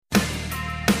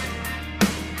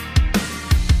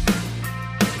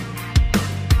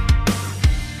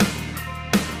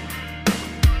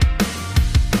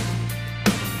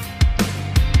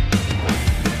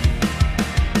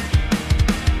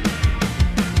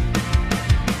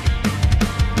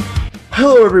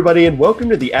Hello, everybody, and welcome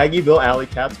to the Aggieville Alley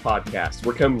Cats podcast.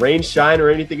 Where come rain, shine, or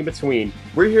anything in between,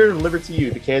 we're here to deliver to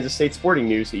you the Kansas State sporting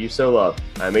news that you so love.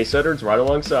 I'm Ace Edwards, right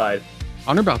alongside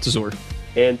Honor Baltazar.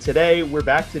 And today we're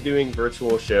back to doing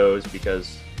virtual shows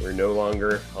because we're no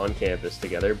longer on campus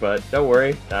together. But don't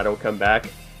worry, that'll come back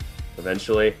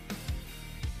eventually.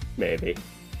 Maybe.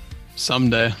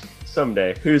 Someday.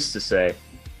 Who's to say?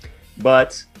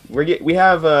 But we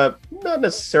have not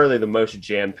necessarily the most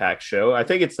jam-packed show. I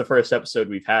think it's the first episode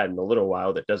we've had in a little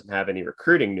while that doesn't have any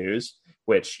recruiting news,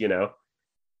 which,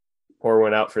 pour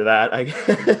one out for that. Out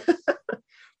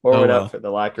for the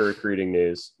lack of recruiting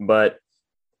news. But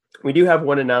we do have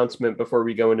one announcement before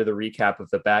we go into the recap of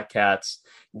the Batcats,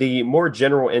 the more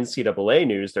general NCAA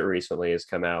news that recently has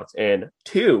come out, and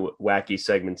two wacky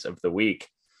segments of the week.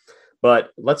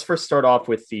 But let's first start off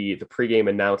with the pregame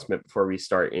announcement before we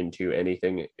start into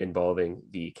anything involving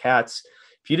the Cats.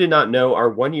 If you did not know,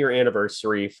 our 1-year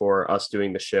anniversary for us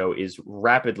doing the show is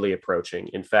rapidly approaching.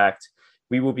 In fact,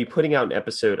 we will be putting out an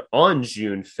episode on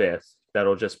June 5th.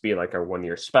 That'll just be like our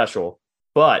 1-year special.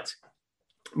 But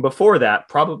before that,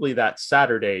 probably that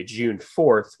Saturday, June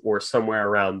 4th, or somewhere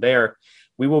around there,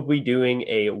 we will be doing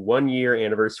a 1-year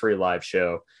anniversary live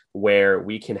show where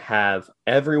we can have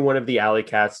every one of the Alley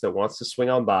Cats that wants to swing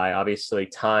on by. Obviously,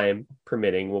 time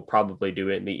permitting, we'll probably do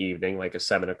it in the evening, like a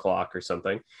 7 o'clock or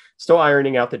something. Still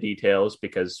ironing out the details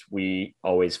because we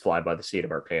always fly by the seat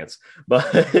of our pants.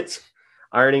 But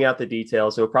ironing out the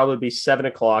details, it'll probably be 7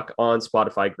 o'clock on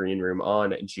Spotify Green Room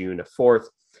on June 4th.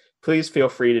 Please feel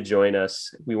free to join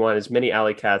us. We want as many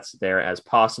Alley Cats there as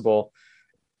possible.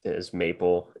 As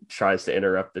Maple tries to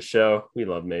interrupt the show, we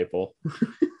love Maple.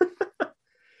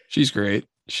 She's great.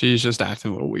 She's just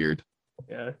acting a little weird.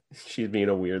 Yeah, she's being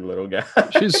a weird little guy.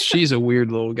 she's a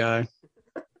weird little guy.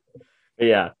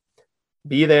 Yeah,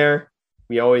 be there.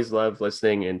 We always love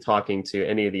listening and talking to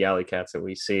any of the Alley Cats that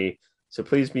we see. So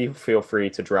please feel free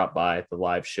to drop by the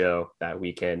live show that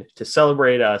weekend to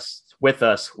celebrate us with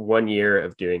us 1 year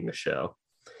of doing the show.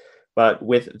 But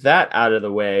with that out of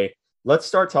the way, let's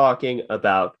start talking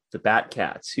about the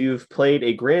Batcats, who've played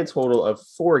a grand total of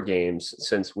 4 games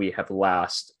since we have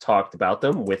last talked about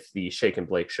them with the Shake and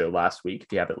Blake show last week.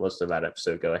 If you haven't listened to that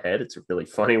episode, go ahead. It's a really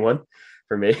funny one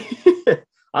for me. I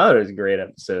thought it was a great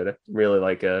episode. I really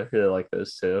like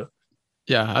those two.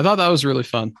 Yeah, I thought that was really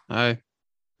fun. I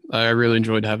really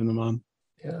enjoyed having them on.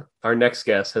 Yeah, our next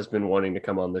guest has been wanting to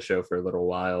come on the show for a little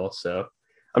while, so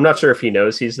I'm not sure if he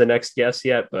knows he's the next guest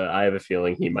yet, but I have a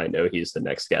feeling he might know he's the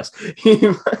next guest.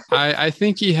 I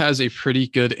think he has a pretty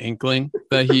good inkling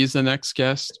that he's the next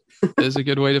guest, is a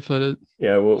good way to put it.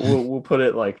 Yeah, we'll put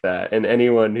it like that. And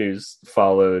anyone who's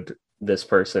followed this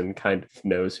person kind of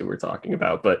knows who we're talking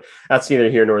about, but that's neither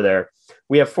here nor there.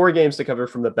 We have 4 games to cover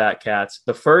from the Batcats.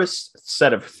 The first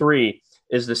set of 3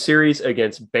 is the series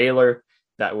against Baylor.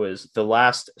 That was the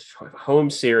last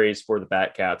home series for the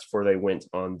Batcats before they went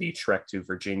on the trek to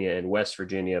Virginia and West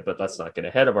Virginia, but let's not get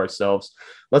ahead of ourselves.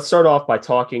 Let's start off by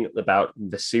talking about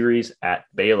the series at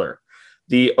Baylor.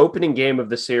 The opening game of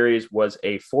the series was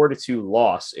a 4-2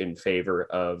 loss in favor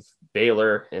of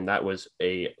Baylor, and that was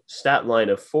a stat line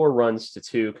of 4 runs to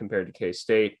 2 compared to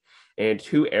K-State, and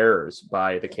 2 errors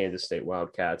by the Kansas State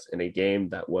Wildcats in a game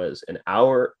that was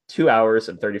 2 hours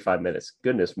and 35 minutes.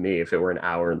 Goodness me, if it were 1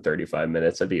 hour and 35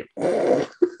 minutes, I'd be...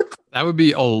 That would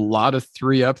be a lot of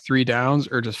 3 up, 3 downs,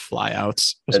 or just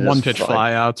flyouts. Just one pitch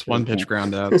flyouts, one pitch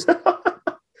ground outs.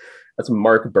 That's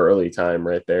Mark Burley time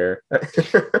right there.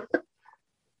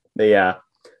 But yeah,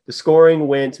 the scoring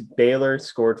went, Baylor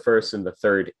scored first in the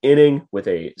 3rd inning with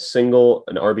an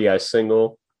RBI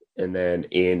single. And then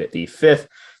in the 5th,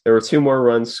 there were 3 more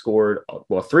runs scored,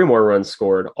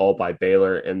 all by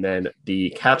Baylor. And then the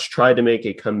Cats tried to make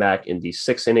a comeback in the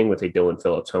 6th inning with a Dylan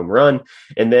Phillips home run,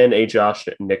 and then a Josh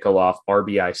Nikoloff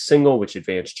RBI single, which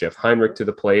advanced Jeff Heinrich to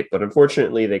the plate. But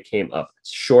unfortunately, they came up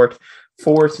short,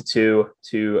 4-2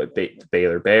 to the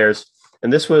Baylor Bears.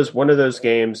 And this was one of those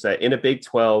games that in a Big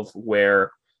 12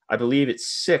 where I believe it's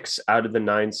 6 out of the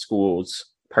 9 schools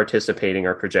participating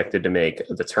are projected to make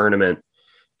the tournament.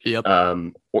 Yep.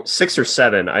 6 or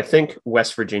 7. I think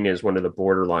West Virginia is one of the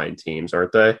borderline teams,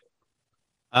 aren't they?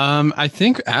 I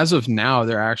think as of now,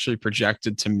 they're actually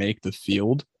projected to make the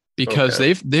field because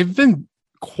they've been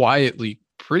quietly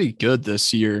pretty good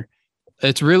this year.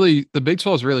 It's really, the Big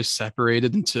 12 is really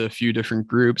separated into a few different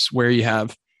groups where you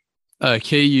have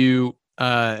KU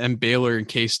and Baylor and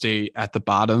K-State at the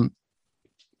bottom.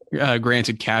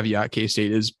 Granted, caveat,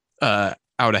 K-State is out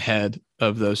ahead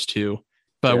of those two,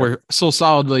 but we're still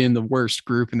solidly in the worst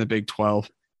group in the Big 12.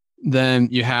 Then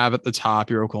you have at the top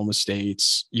your Oklahoma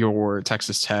States, your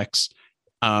Texas Techs,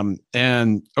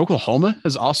 And Oklahoma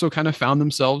has also kind of found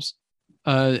themselves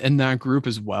in that group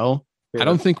as well. Yeah. I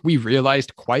don't think we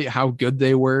realized quite how good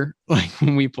they were like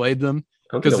when we played them,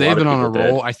 because they've been on a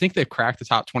roll. I think they've cracked the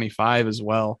top 25 as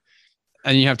well.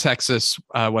 And you have Texas,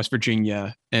 West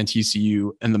Virginia, and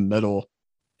TCU in the middle,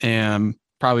 and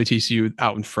probably TCU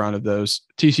out in front of those.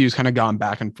 TCU's kind of gone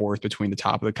back and forth between the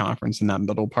top of the conference and that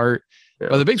middle part. Yeah.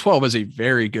 But the Big 12 is a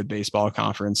very good baseball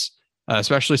conference,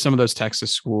 especially some of those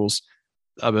Texas schools.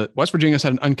 But West Virginia's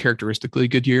had an uncharacteristically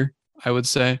good year, I would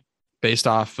say, based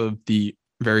off of the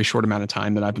very short amount of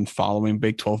time that I've been following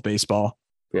Big 12 baseball,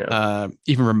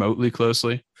 even remotely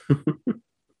closely.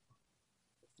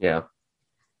 Yeah.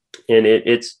 And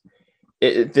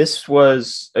this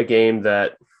was a game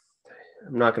that,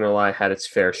 I'm not going to lie, had its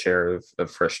fair share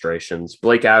of frustrations.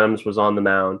 Blake Adams was on the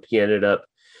mound. He ended up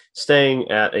staying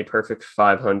at a perfect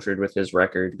 500 with his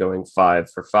record going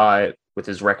 5 for 5, with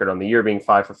his record on the year being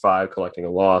 5 for 5, collecting a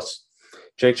loss.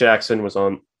 Jake Jackson was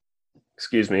on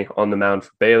the mound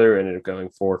for Baylor, ended up going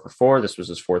 4 for 4. This was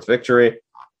his 4th victory.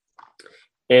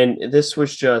 And this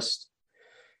was just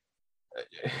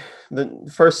the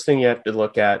first thing you have to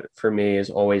look at for me is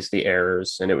always the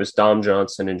errors. And it was Dom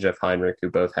Johnson and Jeff Heinrich who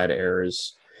both had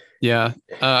errors. Yeah.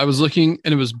 I was looking,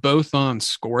 and it was both on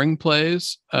scoring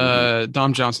plays.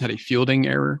 Dom Johnson had a fielding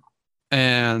error,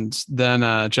 and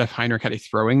then Jeff Heinrich had a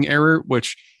throwing error,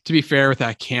 which, to be fair, with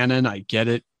that cannon, I get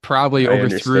it. Probably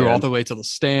overthrew all the way to the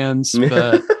stands,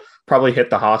 but probably hit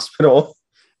the hospital.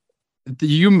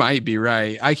 You might be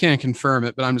right. I can't confirm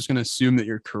it, but I'm just going to assume that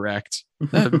you're correct.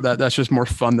 That's just more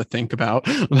fun to think about.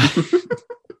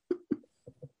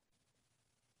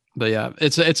 But yeah,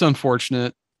 it's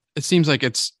unfortunate. It seems like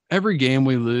it's every game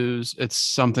we lose, it's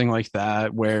something like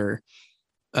that where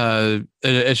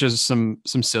it's just some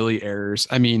silly errors.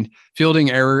 I mean,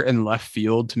 fielding error in left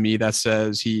field, to me, that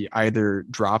says he either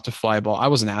dropped a fly ball. I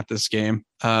wasn't at this game,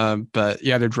 but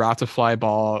he either dropped a fly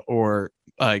ball or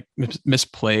like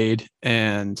misplayed,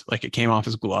 and like it came off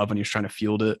his glove when he was trying to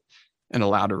field it and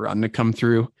allowed a run to come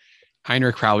through.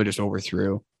 Heinrich probably just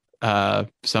overthrew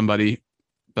somebody,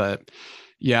 but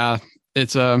yeah,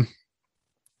 it's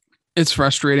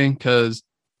frustrating because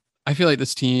I feel like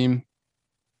this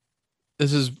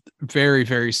is very,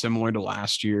 very similar to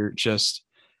last year. Just,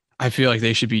 I feel like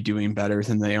they should be doing better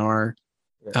than they are.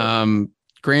 Yeah.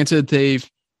 Granted, they've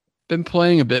been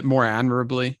playing a bit more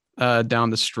admirably down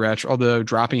the stretch, although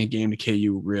dropping a game to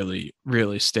KU really,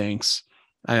 really stinks.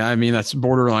 I mean, that's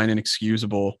borderline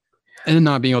inexcusable. And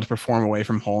not being able to perform away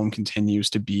from home continues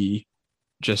to be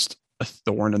just a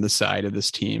thorn in the side of this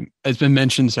team. It's been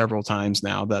mentioned several times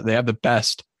now that they have the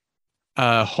best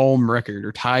home record,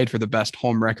 or tied for the best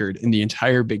home record in the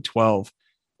entire Big 12.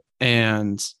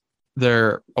 And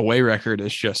their away record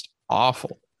is just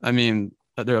awful. I mean,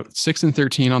 they're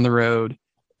 6-13 on the road,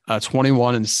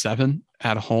 21-7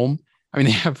 at home. I mean,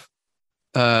 they have,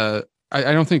 I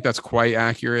don't think that's quite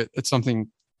accurate. It's something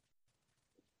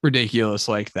ridiculous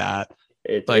like that.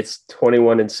 It's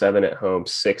 21-7 at home,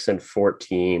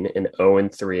 6-14, and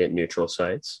 0-3 at neutral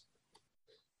sites.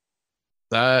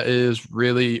 That is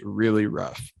really, really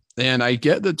rough. And I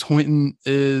get that Taunton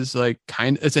is like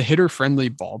it's a hitter friendly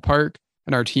ballpark,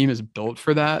 and our team is built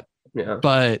for that. Yeah.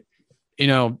 But,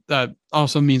 that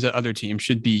also means that other teams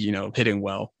should be, hitting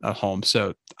well at home.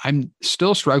 So I'm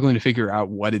still struggling to figure out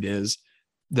what it is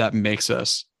that makes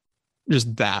us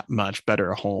just that much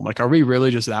better at home. Like, are we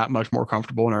really just that much more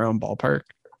comfortable in our own ballpark?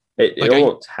 It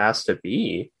almost has to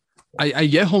be. I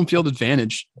get home field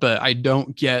advantage, but I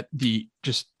don't get the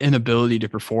just inability to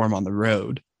perform on the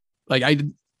road. Like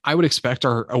I would expect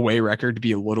our away record to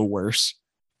be a little worse,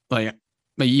 like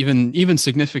even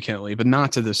significantly, but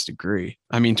not to this degree.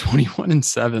 I mean,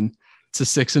 21-7 to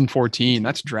 6-14.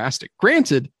 That's drastic.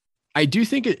 Granted, I do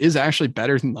think it is actually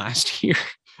better than last year.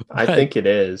 I think it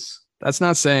is. That's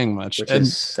not saying much. Which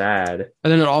is sad.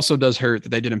 And then it also does hurt that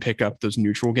they didn't pick up those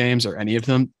neutral games or any of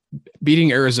them.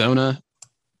 Beating Arizona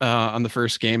on the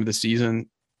first game of the season,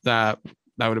 that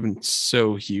would have been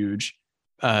so huge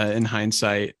in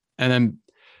hindsight. And then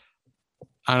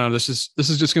I don't know, this is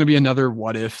just going to be another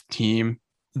what if team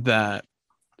that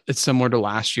it's similar to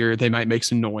last year. They might make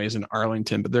some noise in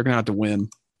Arlington, but they're going to have to win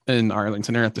in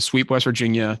Arlington. They're going to have to sweep West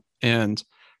Virginia and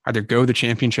either go the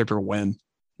championship or win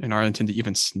in Arlington to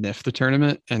even sniff the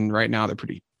tournament. And right now they're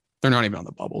not even on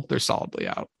the bubble. They're solidly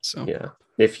out. So yeah.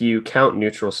 If you count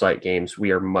neutral site games,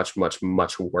 we are much, much,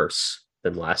 much worse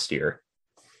than last year.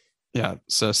 Yeah.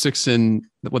 So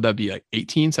would that be like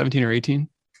 17 or 18?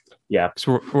 Yeah.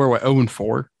 So we're what,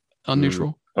 0-4 on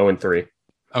neutral? 0-3.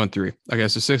 0-3. Okay.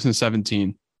 So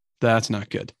 6-17. That's not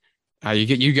good.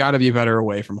 You got to be better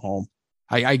away from home.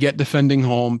 I get defending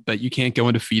home, but you can't go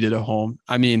undefeated at home.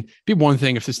 I mean, it'd be one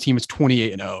thing if this team is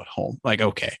 28-0 at home. Like,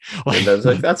 okay.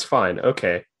 That's fine.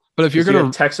 Okay. But if you're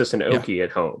going to Texas and Okie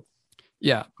at home.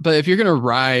 Yeah. But if you're going to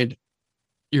ride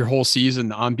your whole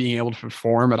season on being able to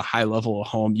perform at a high level at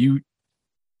home, you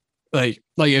like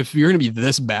if you're going to be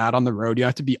this bad on the road, you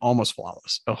have to be almost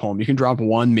flawless at home. You can drop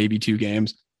 1, maybe 2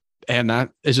 games, and that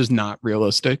is just not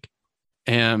realistic.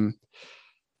 And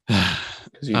because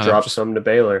you drop some to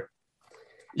Baylor.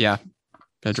 Yeah.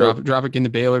 Drop a game to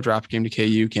Baylor, drop a game to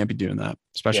KU. Can't be doing that,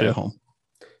 especially at home.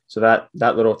 So that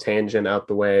little tangent out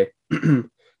the way.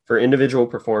 For individual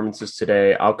performances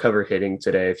today, I'll cover hitting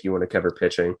today if you want to cover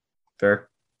pitching. Fair?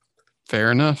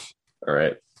 Fair enough. All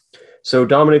right. So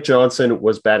Dominic Johnson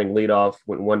was batting leadoff,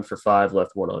 went 1 for 5,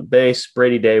 left 1 on base.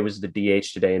 Brady Day was the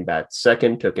DH today and bat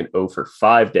second, took an 0 for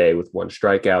 5 day with 1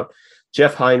 strikeout.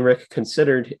 Jeff Heinrich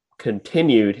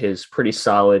continued his pretty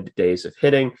solid days of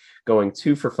hitting, going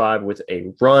 2 for 5 with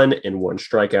a run and 1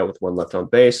 strikeout with 1 left on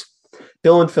base.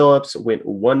 Dylan Phillips went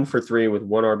 1 for 3 with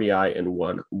 1 RBI and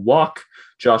 1 walk.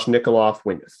 Josh Nikoloff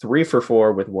went 3 for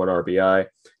 4 with 1 RBI.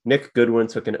 Nick Goodwin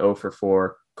took an 0 for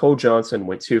 4. Cole Johnson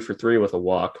went 2 for 3 with a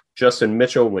walk. Justin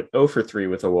Mitchell went 0 for 3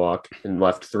 with a walk and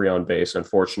left 3 on base,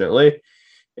 unfortunately.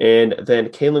 And then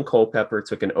Kalen Culpepper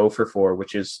took an 0 for 4,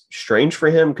 which is strange for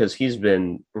him because he's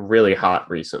been really hot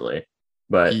recently.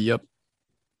 But yep.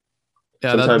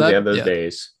 Yeah, sometimes you have those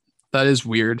days. That is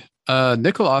weird.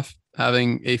 Nikoloff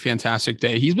having a fantastic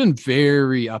day. He's been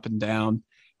very up and down.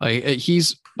 Like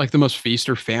he's like the most feast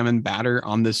or famine batter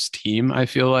on this team, I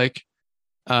feel like,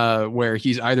 where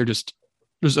he's either just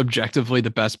objectively the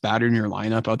best batter in your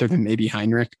lineup other than maybe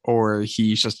Heinrich, or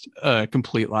he's just a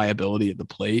complete liability at the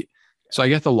plate. So I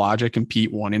get the logic and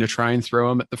Pete wanting to try and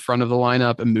throw him at the front of the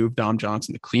lineup and move Dom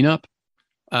Johnson to cleanup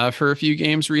for a few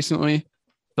games recently,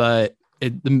 but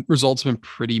the results have been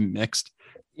pretty mixed.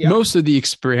 Yeah. Most of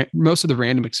the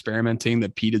random experimenting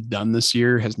that Pete has done this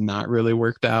year has not really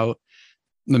worked out.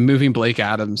 The moving Blake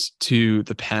Adams to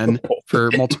the pen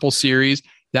for multiple series,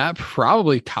 that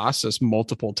probably cost us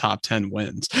multiple top 10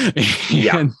 wins.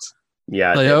 At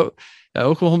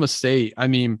Oklahoma State, I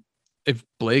mean, if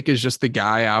Blake is just the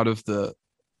guy out of the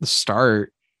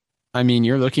start, I mean,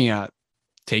 you're looking at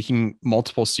taking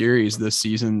multiple series this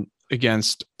season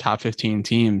against top 15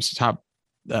 teams, top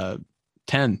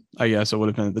 10, I guess it would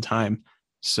have been at the time.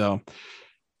 So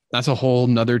that's a whole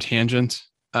nother tangent.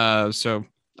 So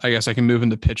I guess I can move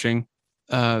into pitching.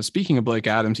 Speaking of Blake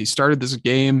Adams, he started this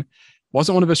game.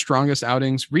 Wasn't one of his strongest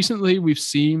outings. Recently, we've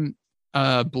seen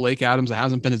Blake Adams that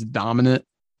hasn't been as dominant,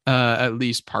 at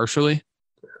least partially.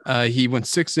 He went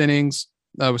 6 innings,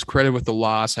 was credited with the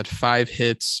loss, had 5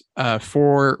 hits,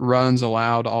 4 runs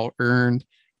allowed, all earned,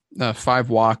 5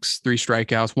 walks, 3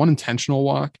 strikeouts, 1 intentional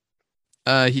walk.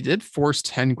 He did force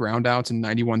 10 ground outs and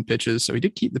 91 pitches, so he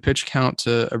did keep the pitch count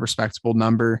to a respectable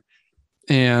number.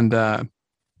 And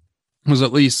was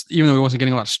at least, even though he wasn't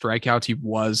getting a lot of strikeouts, he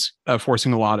was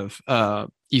forcing a lot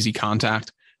of easy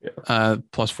contact,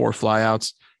 plus 4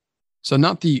 flyouts. So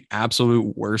not the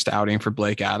absolute worst outing for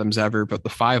Blake Adams ever, but the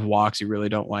 5 walks, you really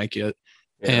don't like it.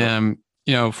 Yeah.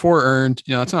 And, 4 earned,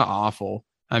 that's not awful.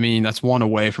 I mean, that's 1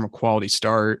 away from a quality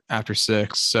start after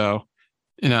 6. So,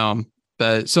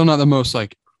 but still not the most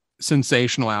like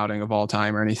sensational outing of all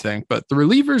time or anything, but the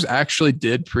relievers actually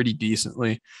did pretty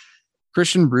decently.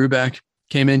 Christian Brubeck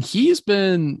came in. He's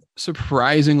been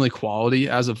surprisingly quality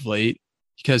as of late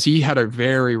because he had a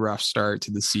very rough start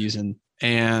to the season.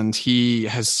 And he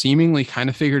has seemingly kind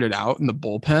of figured it out in the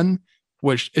bullpen,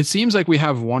 which it seems like we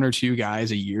have 1 or 2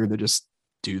 guys a year that just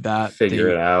do that. Figure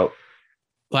it out.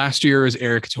 Last year was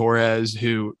Eric Torres,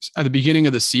 who at the beginning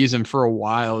of the season for a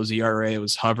while, his ERA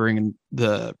was hovering in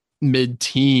the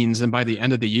mid-teens. And by the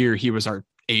end of the year, he was our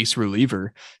ace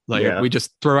reliever. We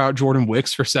just throw out Jordan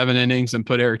Wicks for 7 innings and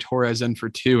put Eric Torres in for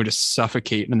 2 and just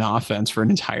suffocate an offense for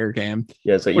an entire game.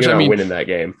 Yeah, it's like you're not winning that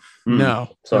game. No,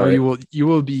 sorry.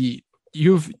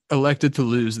 You've elected to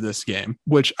lose this game,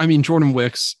 which, I mean, Jordan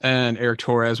Wicks and Eric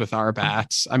Torres with our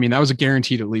bats, I mean, that was a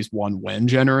guaranteed at least 1 win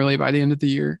generally by the end of the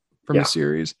year from the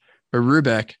series. But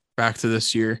Rubeck, back to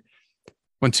this year,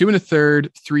 went 2 1/3,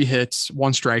 3 hits,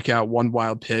 1 strikeout, 1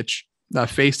 wild pitch,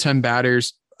 faced 10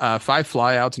 batters, 5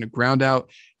 flyouts and a ground out.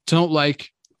 Don't like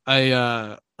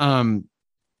a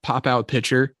pop out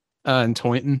pitcher in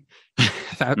Toynton.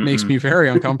 That makes me very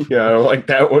uncomfortable. Yeah, I don't like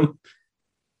that one.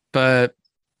 But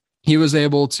he was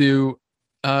able to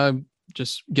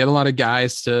just get a lot of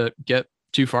guys to get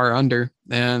too far under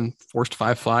and forced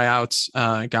 5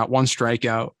 flyouts, got 1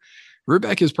 strikeout.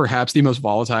 Rubeck is perhaps the most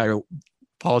volatile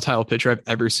pitcher I've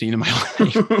ever seen in my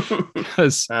life.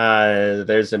 Because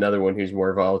there's another one who's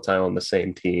more volatile on the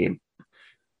same team.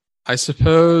 I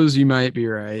suppose you might be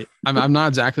right. I'm not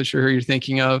exactly sure who you're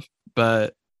thinking of,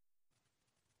 but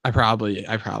I probably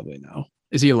know.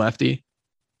 Is he a lefty?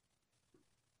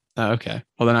 Oh, okay.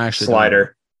 Well, then I actually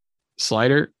Slider.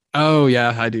 Slider. Oh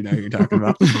yeah, I do know who you're talking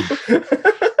about.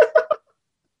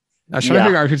 I was trying to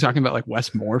figure out if you're talking about like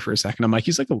Wes Moore for a second. I'm like,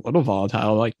 he's like a little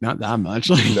volatile, like not that much.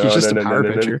 Like he's just a power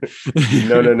pitcher.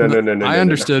 No. I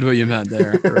understood what you meant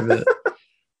there for a bit.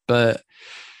 But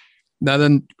now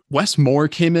then Wes Moore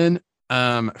came in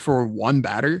for one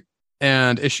batter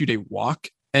and issued a walk,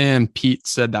 and Pete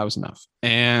said that was enough.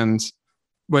 And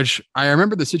which I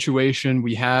remember the situation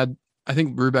we had, I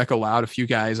think Rubeck allowed a few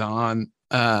guys on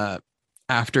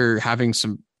after having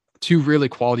two really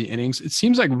quality innings. It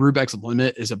seems like Rubeck's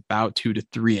limit is about 2 to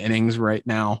 3 innings right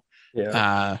now.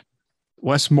 Yeah.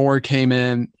 Wes Moore came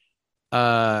in,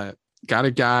 got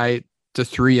a guy to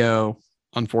 3-0,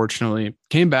 unfortunately,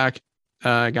 came back,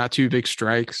 got 2 big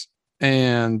strikes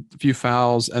and a few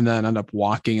fouls, and then ended up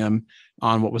walking him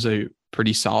on what was a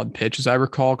pretty solid pitch, as I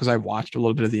recall, because I watched a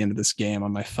little bit of the end of this game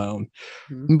on my phone.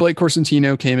 Mm-hmm. Blake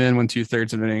Corsentino came in, went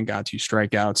 2/3 of an inning, got 2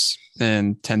 strikeouts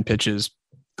and 10 pitches,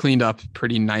 cleaned up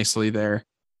pretty nicely there.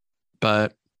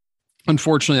 But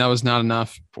unfortunately, that was not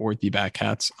enough for the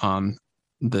Batcats on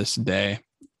this day.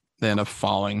 They end up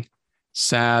falling.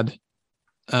 Sad.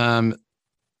 But,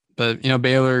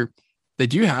 Baylor, they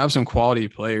do have some quality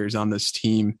players on this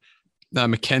team.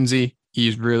 McKenzie,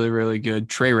 he's really, really good.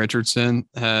 Trey Richardson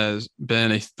has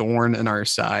been a thorn in our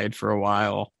side for a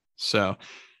while. So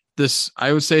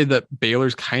I would say that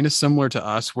Baylor's kind of similar to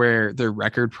us, where their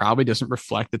record probably doesn't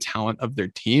reflect the talent of their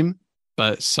team,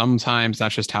 but sometimes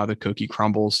that's just how the cookie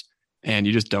crumbles and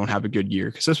you just don't have a good year.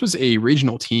 Because this was a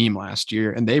regional team last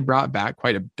year and they brought back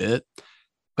quite a bit,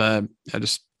 but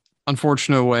just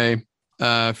unfortunate way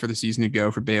for the season to go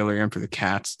for Baylor and for the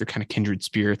Cats. They're kind of kindred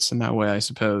spirits in that way, I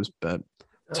suppose, but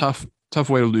tough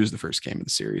way to lose the first game of the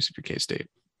series if you're K-State.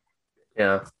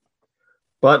 Yeah.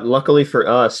 But luckily for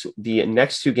us, the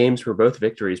next 2 games were both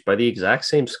victories by the exact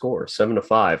same score,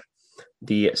 7-5.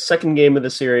 The second game of the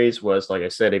series was, like I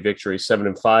said, a victory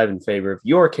 7-5 in favor of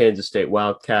your Kansas State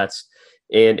Wildcats.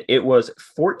 And it was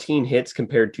 14 hits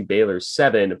compared to Baylor's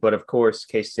 7. But of course,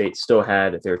 K-State still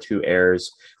had their 2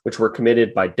 errors, which were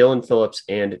committed by Dylan Phillips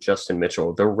and Justin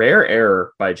Mitchell. The rare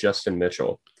error by Justin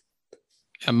Mitchell.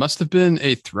 It must have been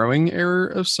a throwing error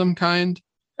of some kind.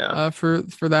 For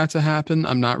that to happen.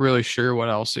 I'm not really sure what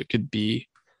else it could be.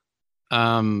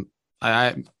 It'd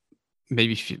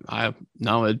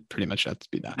pretty much have to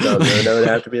be that. No, it'd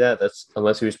have to be that. That's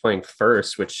unless he was playing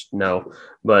first, which no.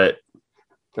 But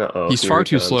he's far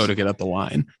too slow to get up the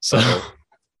line. So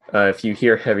if you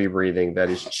hear heavy breathing,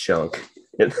 that is Chunk.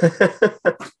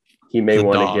 He may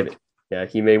want to get it. Yeah,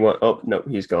 he may want. Oh no,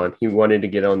 he's gone. He wanted to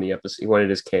get on the episode. He wanted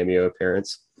his cameo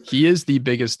appearance. He is the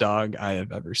biggest dog I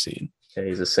have ever seen. Yeah,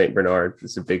 he's a Saint Bernard.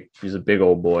 He's a big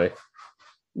old boy.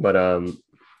 But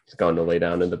he's gone to lay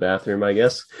down in the bathroom, I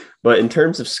guess. But in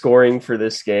terms of scoring for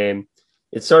this game,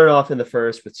 it started off in the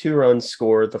first with 2 runs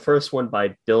scored. The first one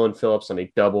by Dylan Phillips on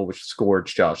a double, which scored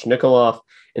Josh Nikoloff.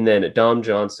 And then Dom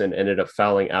Johnson ended up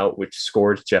fouling out, which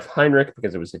scored Jeff Heinrich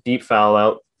because it was a deep foul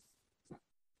out.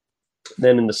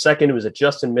 Then in the second, it was a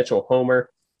Justin Mitchell homer.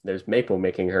 There's Maple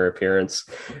making her appearance.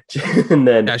 And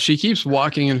then she keeps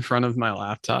walking in front of my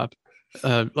laptop.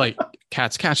 Like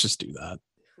cats just do that.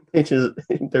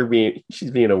 She's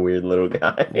being a weird little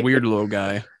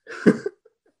guy.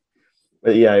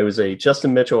 But yeah, it was a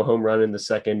Justin Mitchell home run in the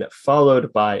second,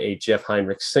 followed by a Jeff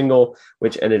Heinrich single,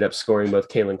 which ended up scoring both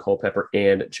Kalen Culpepper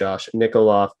and Josh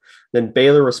Nikoloff. Then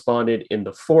Baylor responded in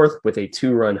the fourth with a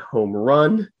 2-run home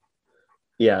run.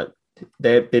 Yeah,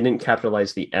 they didn't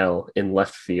capitalize the L in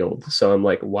left field. So I'm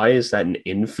like, why is that an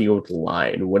infield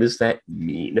line? What does that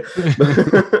mean?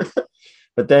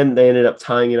 But then they ended up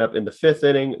tying it up in the 5th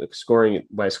inning, scoring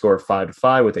by a score of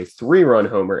 5-5 with a 3-run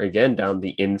homer, again down the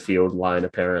infield line,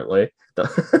 apparently.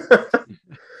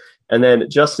 And then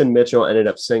Justin Mitchell ended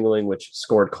up singling, which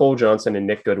scored Cole Johnson and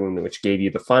Nick Goodwin, which gave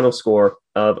you the final score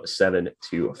of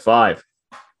 7-5.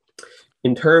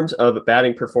 In terms of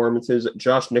batting performances,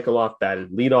 Josh Nikoloff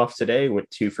batted leadoff today,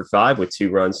 went 2 for 5 with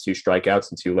 2 runs, 2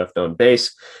 strikeouts, and 2 left on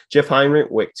base. Jeff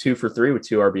Heinrich went 2 for 3 with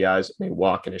 2 RBIs, a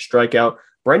walk, and a strikeout.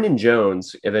 Brendan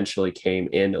Jones eventually came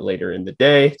in later in the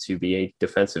day to be a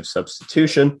defensive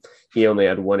substitution. He only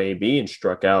had 1 AB and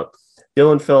struck out.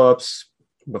 Dylan Phillips,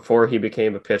 before he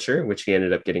became a pitcher, which he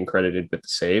ended up getting credited with the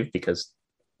save because,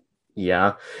 yeah.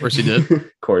 Of course he did. Of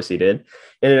course he did.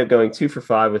 Ended up going 2 for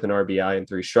 5 with an RBI and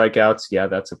 3 strikeouts. Yeah,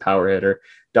 that's a power hitter.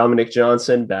 Dominic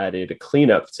Johnson batted a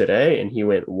cleanup today, and he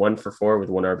went 1 for 4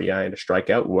 with 1 RBI and a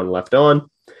strikeout, 1 left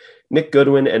on. Nick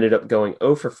Goodwin ended up going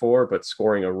 0 for 4, but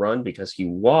scoring a run because he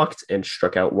walked and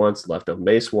struck out once, left on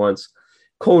base once.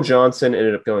 Cole Johnson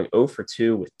ended up going 0 for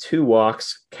 2 with 2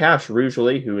 walks. Cash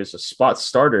Ruggeli, who is a spot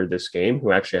starter this game,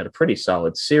 who actually had a pretty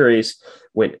solid series,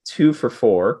 went 2 for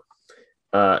 4.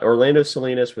 Orlando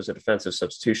Salinas was a defensive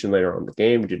substitution later on in the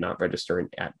game, did not register in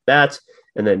at bat.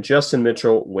 And then Justin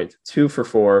Mitchell went 2 for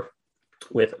 4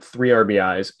 with 3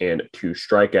 RBIs and 2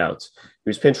 strikeouts. He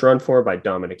was pinch run for by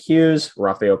Dominic Hughes.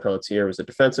 Rafael Pelletier was a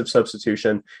defensive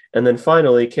substitution. And then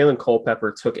finally, Kalen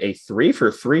Culpepper took a 3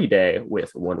 for 3 day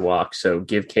with 1 walk. So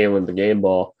give Kalen the game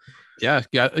ball. Yeah,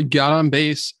 got on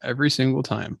base every single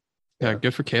time. Yeah,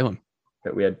 good for Kalen.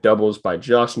 We had doubles by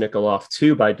Josh Nikoloff,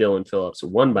 2 by Dylan Phillips,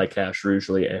 1 by Cash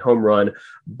Ruggeli, a home run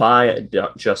by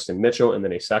Justin Mitchell, and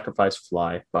then a sacrifice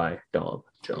fly by Dom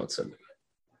Johnson.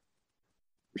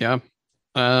 Yeah.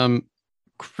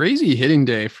 Crazy hitting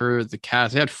day for the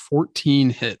Cats. They had 14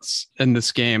 hits in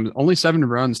this game, only 7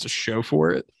 runs to show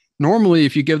for it. Normally,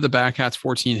 if you give the Batcats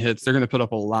 14 hits, they're going to put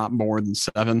up a lot more than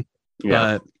 7.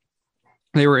 Yeah. But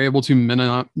they were able to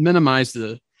minimize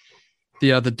the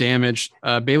damage.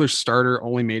 Baylor's starter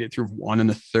only made it through 1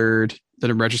 1/3.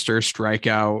 Then register a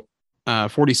strikeout,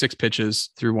 46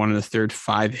 pitches through 1 1/3,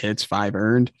 5 hits, 5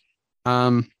 earned.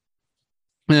 And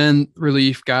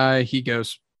relief guy, he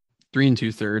goes 3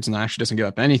 2/3 and actually doesn't give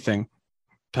up anything.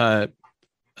 But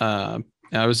it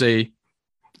was a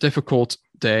difficult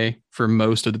day for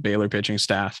most of the Baylor pitching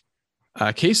staff.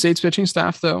 K-State's pitching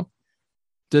staff, though,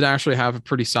 did actually have a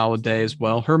pretty solid day as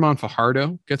well. Herman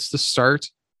Fajardo gets the start.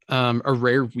 A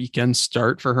rare weekend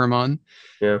start for Herman.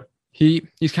 Yeah.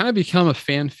 He's kind of become a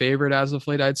fan favorite as of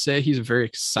late, I'd say. He's a very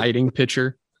exciting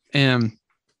pitcher. And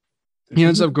he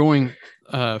ends up going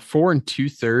 4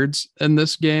 2/3 in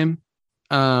this game.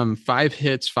 5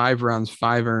 hits, 5 runs,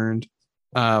 5 earned,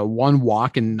 1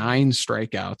 walk, and 9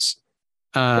 strikeouts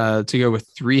to go with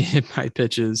 3 hit by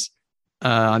pitches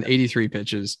on 83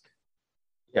 pitches.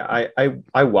 Yeah,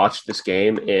 I watched this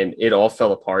game and it all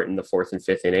fell apart in the 4th and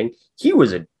 5th inning. He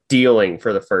was a dealing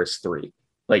for the first 3.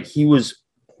 Like he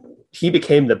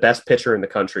became the best pitcher in the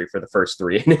country for the first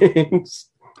 3 innings.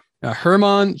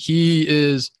 Herman, he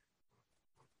is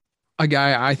a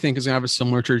guy I think is going to have a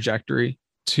similar trajectory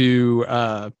to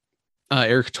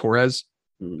Eric Torres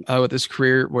with his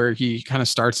career, where he kind of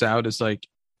starts out as like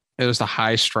it was a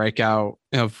high strikeout,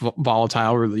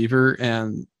 volatile reliever,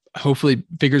 and hopefully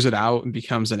figures it out and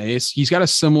becomes an ace. He's got a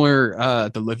similar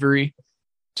delivery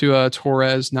to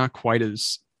Torres, not quite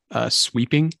as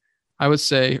sweeping, I would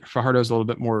say. Fajardo's a little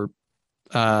bit more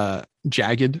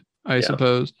jagged, I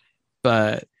suppose,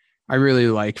 but I really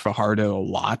like Fajardo a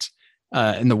lot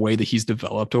in the way that he's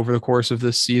developed over the course of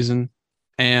this season.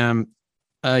 And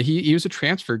he was a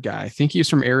transfer guy. I think he was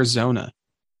from Arizona.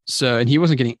 So, and he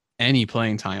wasn't getting any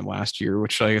playing time last year,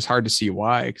 which like is hard to see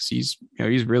why, because he's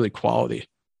really quality.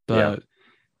 But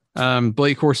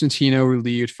Blake Corsentino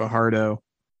relieved Fajardo.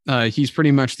 He's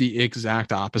pretty much the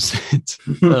exact opposite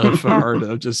of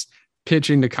Fajardo, just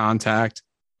pitching to contact,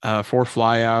 4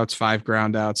 flyouts, 5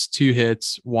 groundouts, 2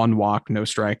 hits, 1 walk, no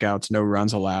strikeouts, no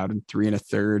runs allowed, and 3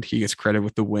 1/3. He gets credit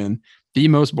with the win. The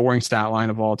most boring stat line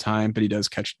of all time, but he does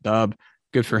catch a dub.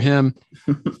 Good for him.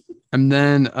 And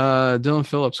then Dylan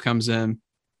Phillips comes in,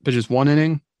 pitches 1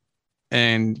 inning,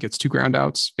 and gets 2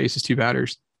 groundouts, faces 2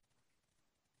 batters.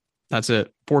 That's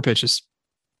it. 4 pitches.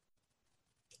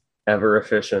 Ever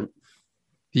efficient.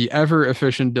 The ever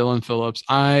efficient Dylan Phillips.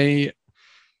 How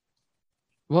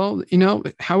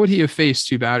would he have faced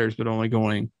 2 batters but only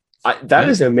going? That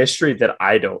is a mystery that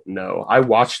I don't know. I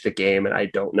watched the game and I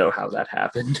don't know how that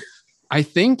happened. I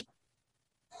think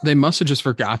they must have just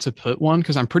forgot to put one,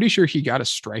 because I'm pretty sure he got a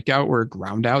strikeout or a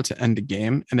ground out to end the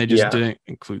game, and they just didn't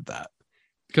include that.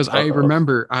 Because I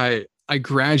remember I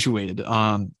graduated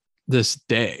on this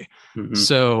day. Mm-hmm.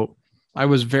 So I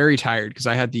was very tired because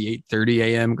I had the 8:30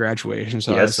 a.m. graduation.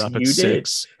 So I was up at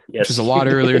 6, which is a lot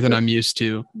earlier than I'm used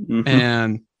to. Mm-hmm.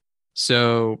 And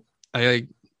so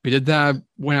we did that,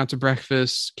 went out to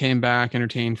breakfast, came back,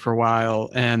 entertained for a while.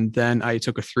 And then I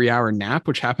took a 3-hour nap,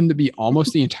 which happened to be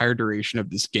almost the entire duration of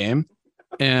this game.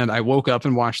 And I woke up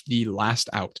and watched the last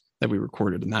out that we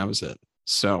recorded, and that was it.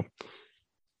 So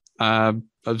Dylan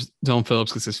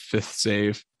Phillips gets his 5th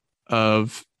save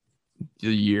of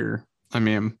the year. I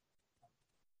mean,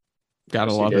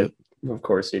 gotta love it. Of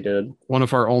course he did. One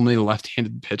of our only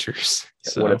left-handed pitchers.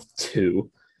 So. One of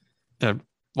 2.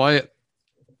 Why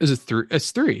is it 3?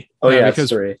 It's 3. Oh yeah,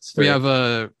 because it's 3. We have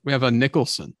a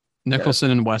Nicholson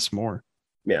and Wes Moore.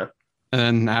 Yeah, and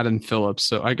then Adam Phillips.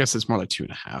 So I guess it's more like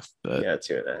 2.5. But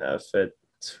 2.5.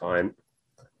 It's fine.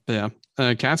 Yeah,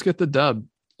 Cats get the dub.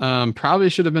 Probably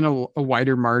should have been a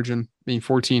wider margin. I mean,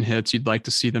 14 hits. You'd like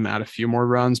to see them add a few more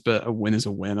runs, but a win is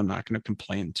a win. I'm not going to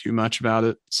complain too much about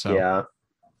it. So yeah.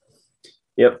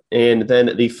 Yep. And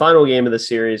then the final game of the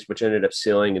series, which ended up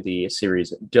sealing the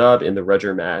series dub in the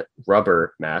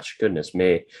rubber match. Goodness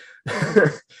me.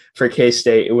 For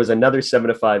K-State, it was another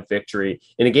 7-5 victory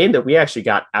in a game that we actually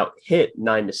got out hit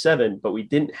 9-7, but we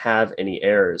didn't have any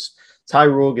errors. Ty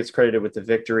Rule gets credited with the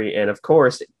victory, and of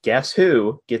course, guess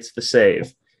who gets the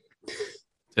save?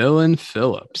 Dylan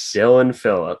Phillips. Dylan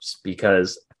Phillips,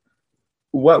 because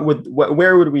where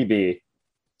would we be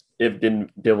if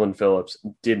Dylan Phillips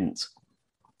didn't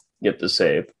get the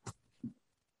save?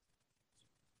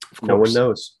 No one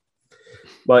knows.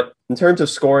 But in terms of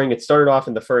scoring, it started off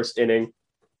in the first inning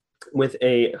with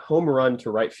a home run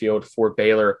to right field for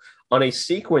Baylor on a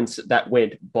sequence that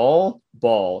went ball,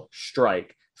 ball,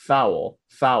 strike, foul,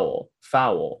 foul,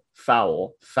 foul,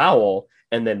 foul, foul,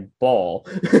 and then ball.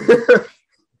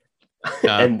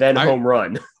 And then home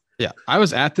run. Yeah, I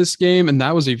was at this game, and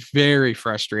that was a very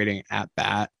frustrating at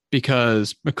bat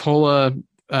because McCullough,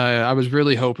 I was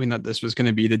really hoping that this was going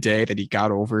to be the day that he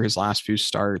got over his last few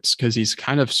starts because he's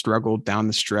kind of struggled down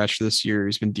the stretch this year.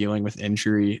 He's been dealing with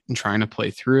injury and trying to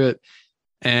play through it.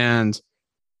 And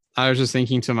I was just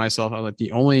thinking to myself, at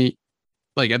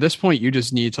this point, you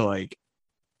just need to like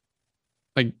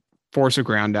force a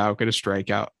ground out, get a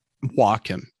strikeout, walk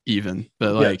him even.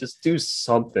 But just do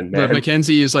something, man. But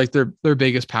McKenzie is like their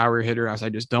biggest power hitter. I was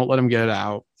like, just don't let him get it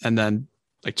out. And then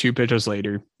like 2 pitches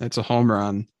later, it's a home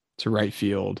run to right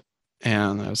field.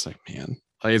 And I was like, man,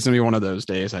 like it's gonna be one of those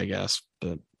days, I guess.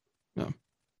 But no.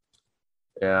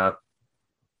 Yeah.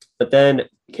 But then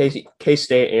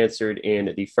K-State answered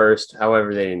in the first.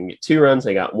 However, they didn't get 2 runs.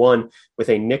 They got 1 with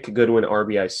a Nick Goodwin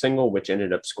RBI single, which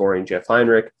ended up scoring Jeff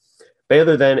Heinrich.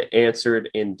 Baylor then answered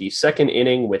in the second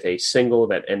inning with a single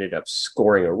that ended up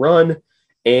scoring a run.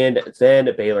 And then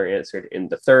Baylor answered in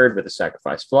the third with a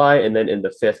sacrifice fly, and then in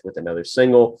the fifth with another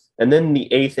single. And then in the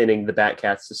 8th inning, the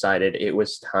Batcats decided it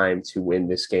was time to win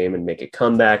this game and make a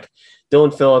comeback.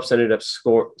 Dylan Phillips ended up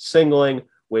singling,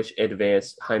 which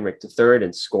advanced Heinrich to third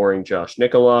and scoring Josh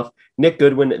Nikoloff. Nick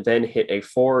Goodwin then hit a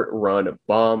 4-run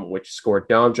bomb, which scored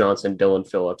Dom Johnson, Dylan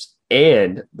Phillips,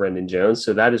 and Brendan Jones.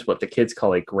 So that is what the kids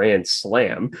call a grand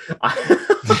slam.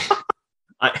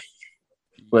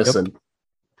 Listen. Yep.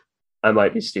 I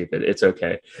might be stupid. It's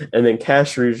okay. And then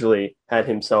Cash Rugeley had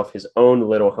himself his own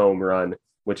little home run,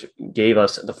 which gave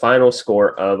us the final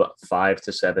score of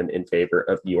 5-7 in favor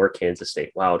of your Kansas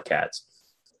State Wildcats.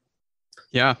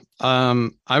 Yeah.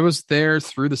 I was there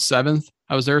through the 7th.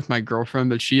 I was there with my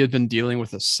girlfriend, but she had been dealing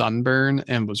with a sunburn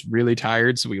and was really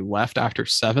tired. So we left after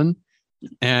 7.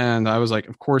 And I was like,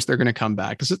 of course they're going to come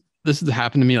back. This has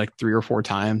happened to me like 3 or 4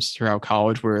 times throughout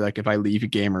college where like if I leave a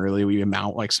game early, we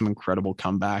mount like some incredible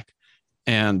comeback.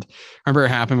 And I remember it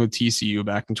happened with TCU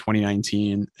back in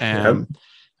 2019. And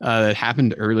it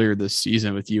happened earlier this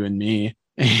season with you and me.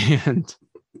 And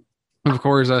of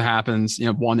course that happens,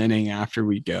 1 inning after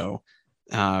we go.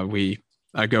 We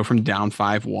go from down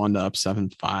 5-1 to up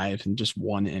 7-5 in just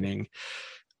 1 inning.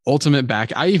 Ultimate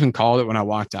back. I even called it when I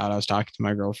walked out. I was talking to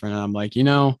my girlfriend and I'm like,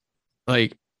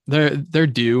 they're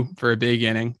due for a big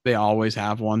inning. They always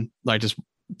have one. Like just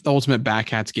the ultimate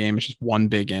Batcats game is just 1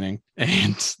 big inning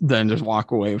and then just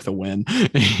walk away with a win.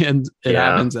 And it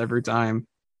happens every time.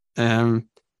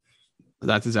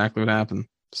 That's exactly what happened.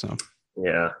 So,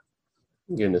 yeah.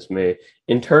 Goodness me.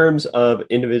 In terms of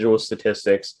individual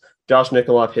statistics, Josh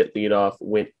Nikoloff hit leadoff,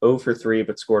 went 0 for 3,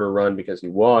 but scored a run because he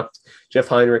walked. Jeff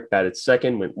Heinrich batted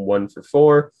second, went 1 for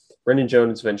 4. Brendan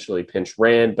Jones eventually pinch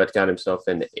ran, but got himself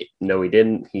in. No, he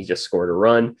didn't. He just scored a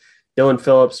run. Dylan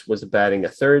Phillips was batting a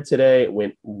third today,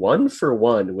 went 1 for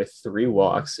 1 with 3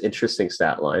 walks. Interesting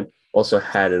stat line. Also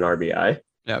had an RBI.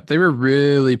 Yeah, they were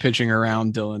really pitching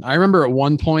around Dylan. I remember at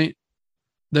one point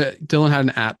that Dylan had an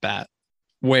at-bat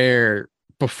where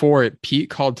before it, Pete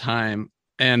called time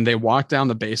and they walked down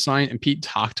the baseline and Pete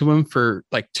talked to him for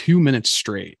like 2 minutes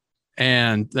straight.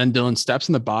 And then Dylan steps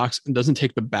in the box and doesn't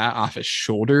take the bat off his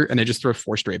shoulder and they just throw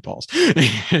 4 straight balls.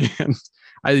 And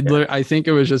I think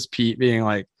it was just Pete being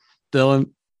like, Dylan,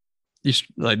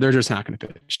 they're just not going to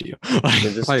pitch to you.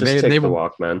 Just take the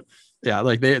walk, man. Yeah,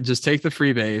 like they just take the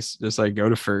free base, just like go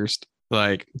to first,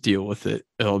 like deal with it.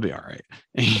 It'll be all right.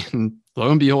 And lo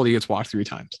and behold, he gets walked 3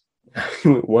 times.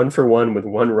 1 for 1 with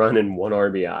 1 run and 1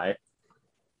 RBI.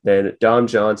 Then Dom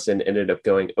Johnson ended up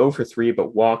going 0 for 3,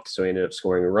 but walked, so he ended up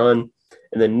scoring a run.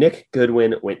 And then Nick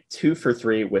Goodwin went 2 for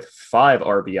 3 with 5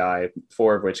 RBI,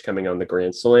 4 of which coming on the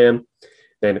grand slam.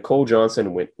 Then Cole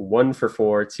Johnson went 1 for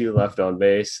 4, 2 left on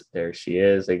base. There she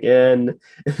is again.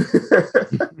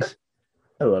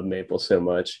 I love Maple so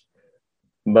much.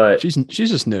 but she's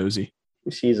just nosy.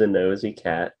 She's a nosy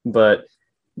cat. But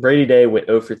Brady Day went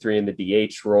 0 for 3 in the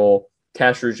DH role.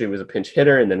 Cash Ruggeri was a pinch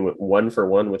hitter and then went 1 for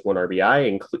 1 with 1 RBI.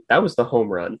 And that was the home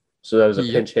run. So that was a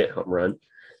pinch hit home run.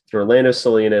 Orlando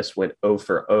Salinas went 0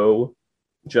 for 0.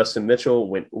 Justin Mitchell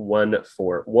went 1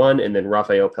 for 1. And then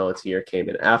Rafael Pelletier came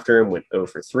in after him, went 0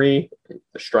 for 3,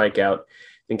 the strikeout.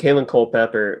 And Kalen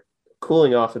Culpepper,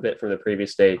 cooling off a bit from the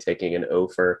previous day, taking an 0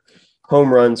 for.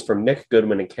 Home runs from Nick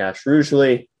Goodwin and Cash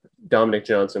Ruggeri. Dominic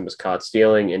Johnson was caught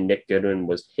stealing, and Nick Goodwin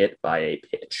was hit by a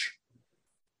pitch.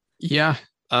 Yeah.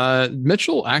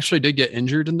 Mitchell actually did get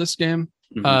injured in this game.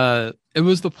 Mm-hmm. It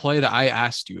was the play that I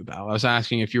asked you about. I was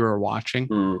asking if you were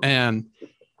watching, and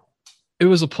it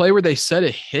was a play where they said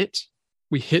it hit.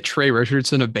 We hit Trey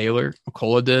Richardson of Baylor.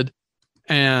 McCullough did.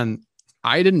 And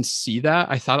I didn't see that.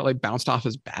 I thought it like bounced off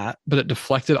his bat, but it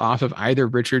deflected off of either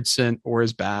Richardson or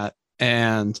his bat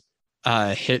and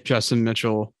hit Justin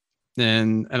Mitchell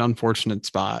in an unfortunate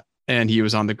spot. And he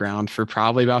was on the ground for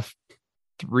probably about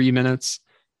 3 minutes.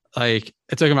 Like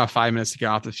it took him about 5 minutes to get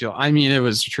off the field. I mean, it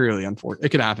was truly unfortunate. It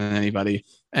could happen to anybody.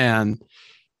 And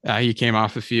he came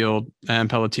off the field and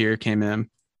Pelletier came in.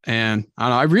 And I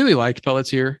don't know, I really liked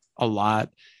Pelletier a lot.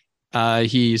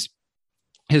 His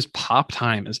pop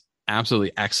time is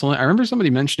absolutely excellent. I remember somebody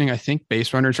mentioning, I think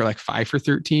base runners are like 5 for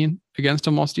 13 against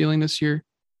him while stealing this year.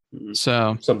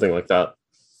 So something like that.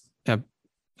 Yeah.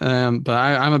 But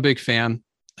I'm a big fan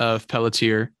of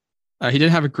Pelletier. He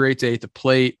didn't have a great day at the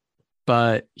plate,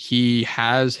 but he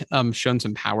has shown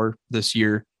some power this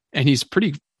year, and he's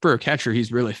pretty, for a catcher,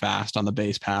 he's really fast on the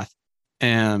base path.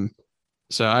 And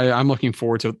so I'm looking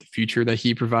forward to the future that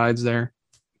he provides there.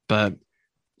 But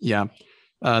yeah,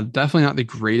 definitely not the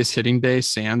greatest hitting day.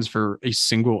 Sands for a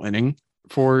single inning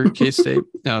for K-State.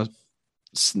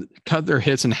 Cut their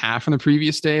hits in half from the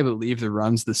previous day, but leave the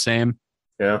runs the same.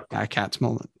 Yeah. Batcats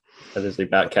moment. That is a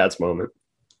Batcats moment.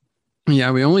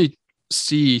 Yeah, we only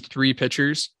see 3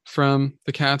 pitchers from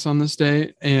the Cats on this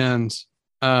day. And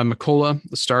McCullough,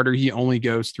 the starter, he only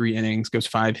goes 3 innings, goes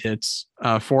 5 hits,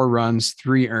 4 runs,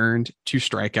 3 earned, 2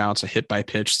 strikeouts, a hit by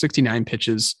pitch, 69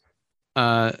 pitches.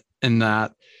 In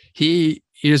that he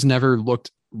has never looked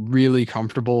really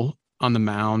comfortable on the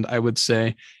mound. I would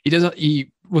say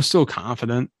he was still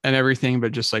confident and everything,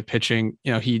 but just like pitching,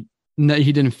 he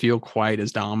didn't feel quite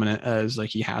as dominant as like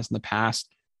he has in the past,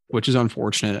 which is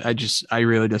unfortunate. I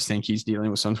really just think he's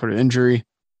dealing with some sort of injury.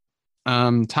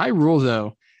 Ty Rule,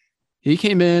 though, he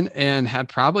came in and had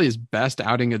probably his best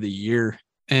outing of the year.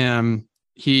 And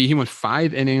he went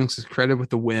 5 innings, credited with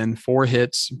the win, 4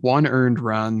 hits, 1 earned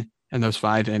run in those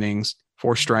 5 innings,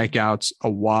 4 strikeouts, a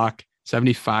walk,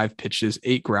 75 pitches,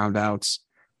 8 groundouts,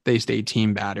 faced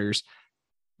 18 batters.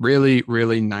 Really,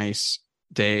 really nice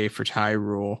day for Ty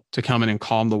Rule to come in and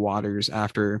calm the waters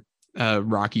after a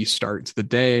rocky start to the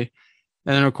day.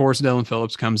 And then, of course, Dylan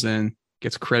Phillips comes in,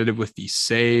 gets credited with the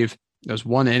save. Does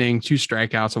 1 inning, 2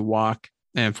 strikeouts, a walk,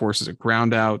 and forces a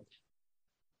ground out.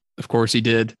 Of course, he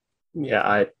did.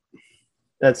 Yeah,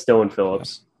 that's Dylan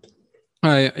Phillips.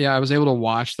 I was able to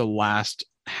watch the last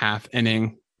half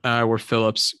inning where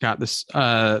Phillips got this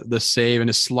the save, and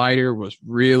his slider was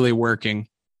really working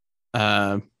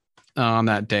on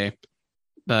that day.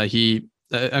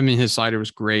 His slider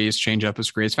was great. His changeup was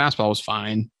great. His fastball was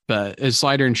fine, but his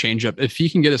slider and changeup, if he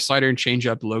can get his slider and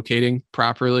changeup locating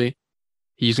properly,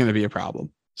 he's going to be a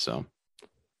problem. So,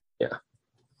 yeah.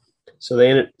 So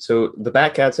the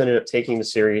Batcats ended up taking the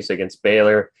series against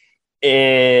Baylor.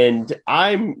 And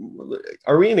are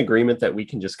we in agreement that we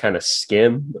can just kind of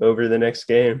skim over the next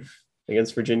game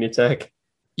against Virginia Tech?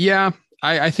 Yeah,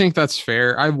 I think that's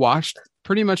fair. I watched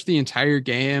pretty much the entire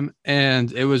game,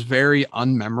 and it was very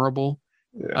unmemorable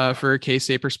for a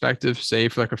K-State perspective,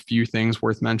 save for like a few things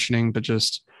worth mentioning. But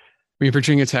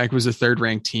Virginia Tech was the 3rd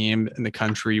ranked team in the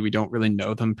country. We don't really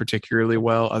know them particularly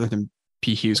well, other than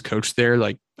P. Hughes coached there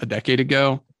like a decade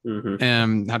ago. Mm-hmm.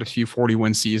 And had a few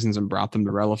 40-win seasons and brought them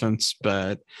to relevance.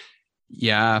 But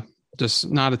yeah, just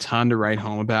not a ton to write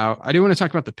home about. I do want to talk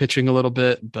about the pitching a little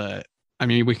bit, but I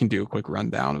mean, we can do a quick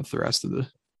rundown of the rest of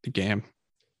the game.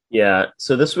 Yeah,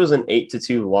 so this was an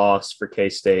 8-2 loss for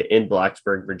K-State in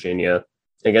Blacksburg, Virginia,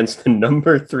 against the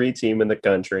number 3 team in the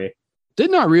country.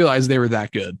 Did not realize they were that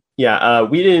good. Yeah,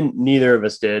 we didn't. Neither of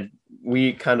us did.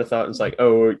 We kind of thought it was like,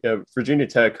 oh, Virginia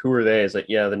Tech, who are they? It's like,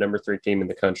 yeah, the number 3 team in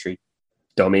the country.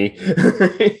 Dummy.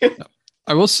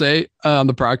 I will say on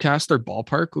the broadcast, their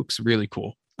ballpark looks really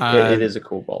cool. It is a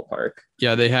cool ballpark.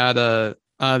 Yeah, they had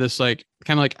this like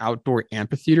kind of like outdoor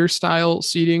amphitheater style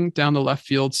seating down the left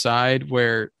field side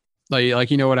where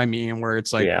like you know what I mean, where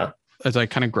it's like it's like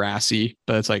kind of grassy,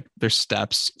 but it's like there's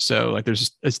steps, so like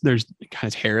there's kind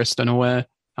of terraced in a way.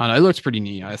 It looked pretty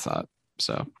neat, I thought.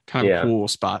 So kind of a cool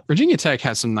spot. Virginia Tech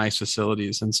has some nice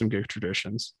facilities and some good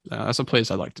traditions. That's a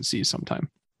place I'd like to see sometime.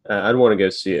 I'd want to go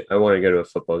see it. I want to go to a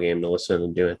football game to listen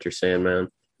to Do Enter Sandman.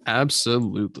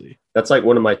 Absolutely. That's like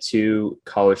one of my two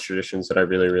college traditions that I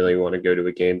really, really want to go to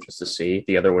a game just to see.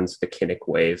 The other one's the Kinnick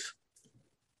Wave.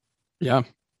 Yeah.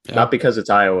 Not because it's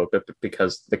Iowa, but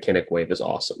because the Kinnick Wave is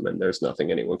awesome, and there's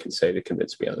nothing anyone can say to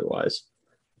convince me otherwise.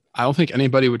 I don't think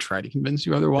anybody would try to convince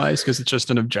you otherwise because it's just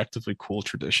an objectively cool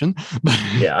tradition.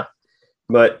 Yeah.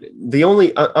 But the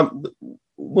only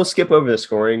we'll skip over the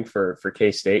scoring for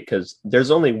K-State because there's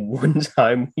only one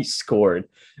time we scored.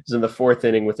 It was in the fourth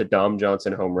inning with a Dom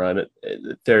Johnson home run.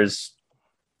 There's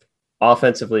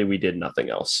offensively, we did nothing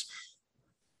else.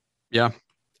 Yeah.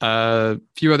 A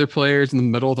few other players in the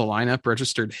middle of the lineup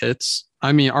registered hits.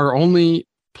 I mean, our only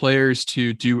players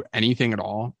to do anything at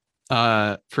all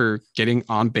for getting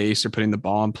on base or putting the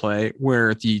ball in play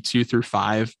were the 2 through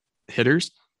 5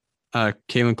 hitters.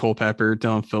 Kalen Culpepper,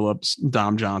 Dylan Phillips,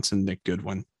 Dom Johnson, Nick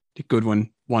Goodwin. Nick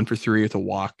Goodwin, 1 for 3 with a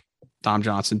walk. Dom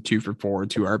Johnson, 2 for 4,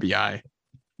 2 RBI.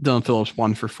 Dylan Phillips,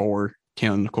 1 for 4.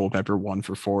 Kalen Culpepper, 1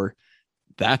 for 4.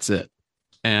 That's it.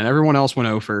 And everyone else went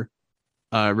over.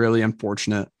 Really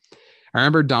unfortunate. I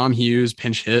remember Dom Hughes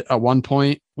pinch hit at one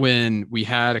point when we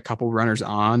had a couple runners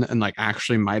on and like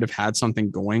actually might have had something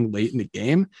going late in the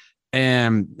game.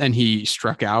 And he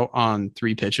struck out on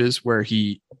 3 pitches where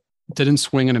he didn't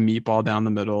swing on a meatball down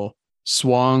the middle,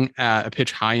 swung at a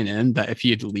pitch high and in that if he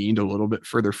had leaned a little bit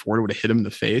further forward, would have hit him in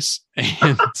the face.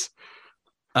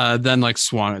 And then like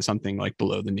swung at something like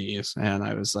below the knees. And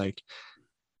I was like,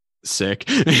 sick.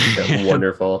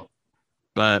 Wonderful.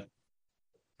 But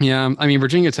yeah, I mean,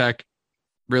 Virginia Tech,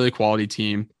 really quality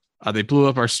team. They blew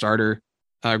up our starter.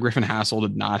 Griffin Hassel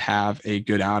did not have a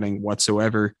good outing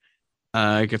whatsoever.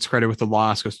 Gets credit with the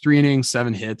loss. Goes 3 innings,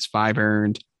 7 hits, 5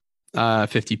 earned,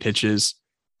 50 pitches.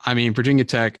 I mean, Virginia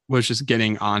Tech was just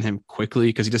getting on him quickly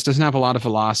because he just doesn't have a lot of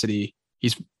velocity.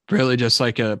 He's really just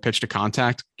like a pitch to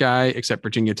contact guy, except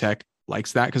Virginia Tech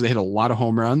likes that because they hit a lot of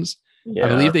home runs. Yeah. I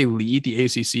believe they lead the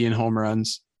ACC in home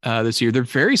runs this year. They're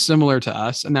very similar to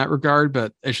us in that regard,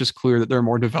 but it's just clear that they're a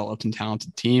more developed and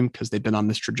talented team because they've been on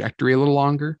this trajectory a little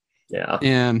longer. Yeah.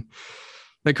 And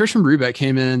like Christian Brubeck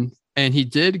came in and he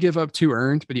did give up 2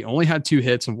 earned, but he only had 2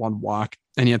 hits and 1 walk.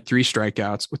 And he had 3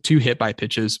 strikeouts with 2 hit by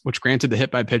pitches, which granted the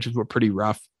hit by pitches were pretty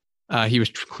rough. He was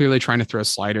clearly trying to throw a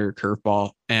slider,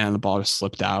 curveball, and the ball just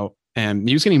slipped out. And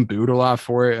he was getting booed a lot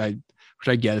for it. Which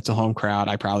I get, it's a home crowd.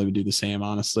 I probably would do the same,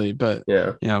 honestly. But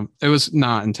yeah, you know, it was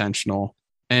not intentional.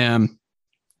 And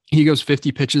he goes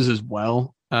 50 pitches as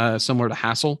well, similar to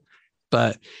Hassel.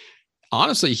 But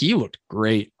honestly, he looked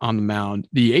great on the mound.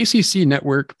 The ACC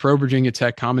Network Pro Virginia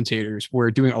Tech commentators were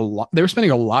doing a lot. They were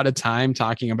spending a lot of time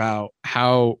talking about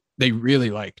how they really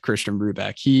liked Christian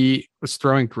Brubeck. He was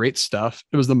throwing great stuff.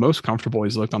 It was the most comfortable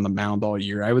he's looked on the mound all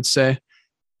year, I would say.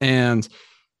 And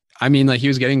I mean, like he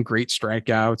was getting great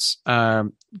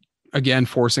strikeouts. Again,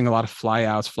 forcing a lot of fly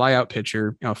out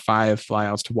pitcher, 5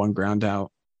 flyouts to 1 ground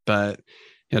out, but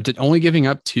only giving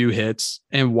up 2 hits.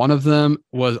 And one of them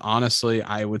was honestly,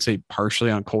 I would say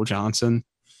partially on Cole Johnson,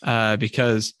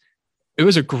 because it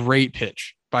was a great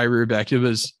pitch by Brubeck. It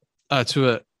was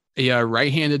to a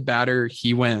right-handed batter.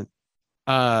 He went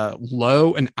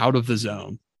low and out of the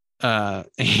zone.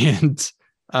 He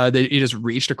just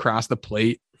reached across the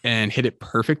plate and hit it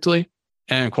perfectly.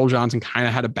 And Cole Johnson kind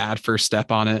of had a bad first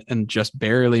step on it and just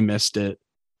barely missed it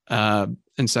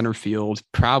in center field.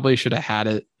 Probably should have had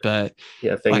it, but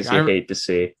yeah, things you hate to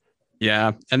see.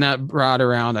 Yeah. And that brought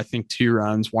around, I think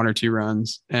 1 or 2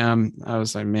 runs. And I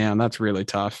was like, man, that's really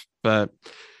tough. But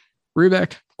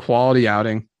Brubeck, quality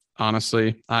outing.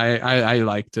 Honestly, I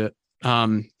liked it.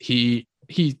 He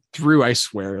threw, I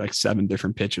swear, like 7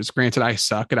 different pitches. Granted, I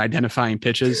suck at identifying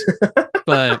pitches,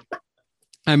 but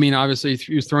I mean, obviously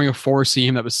he was throwing a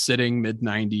 4-seam that was sitting mid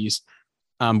 90s.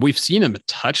 We've seen him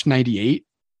touch 98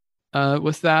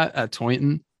 with that at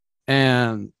Toynton.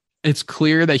 And it's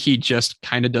clear that he just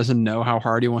kind of doesn't know how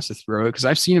hard he wants to throw it. Because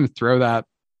I've seen him throw that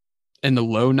in the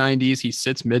low 90s. He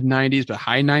sits mid 90s, but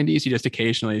high 90s, he just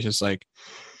occasionally is just like,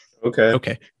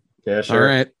 okay. Yeah, sure. All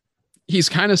right. He's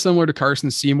kind of similar to Carson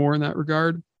Seymour in that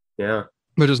regard. Yeah.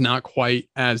 But is not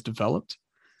quite as developed.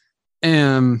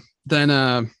 And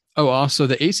then, also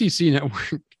the ACC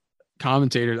Network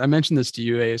commentators, I mentioned this to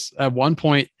you, Ace, at one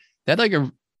point, they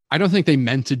had I don't think they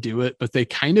meant to do it, but they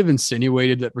kind of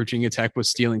insinuated that Virginia Tech was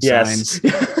stealing signs.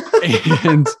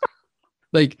 And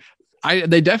like,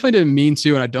 they definitely didn't mean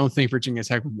to, and I don't think Virginia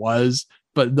Tech was,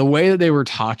 but the way that they were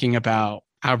talking about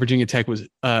how Virginia Tech was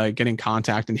getting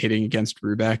contact and hitting against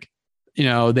Brubeck,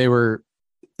 they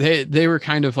they were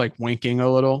kind of like winking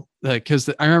a little, because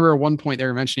I remember at one point they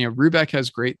were mentioning Rubeck has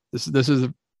great. This is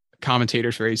a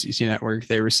commentators for ACC Network.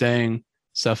 They were saying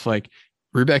stuff like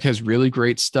Rubeck has really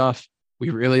great stuff. We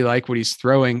really like what he's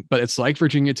throwing, but it's like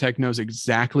Virginia Tech knows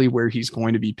exactly where he's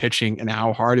going to be pitching and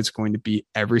how hard it's going to be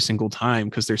every single time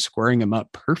because they're squaring him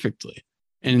up perfectly.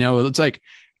 And it's like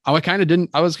I was kind of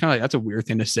like, that's a weird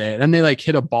thing to say. And then they like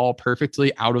hit a ball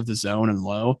perfectly out of the zone and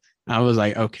low. I was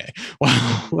like, okay,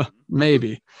 well,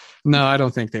 maybe. No, I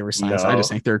don't think they were science. No. I just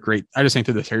think they're great. I just think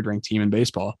they're the third ranked team in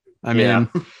baseball. I mean,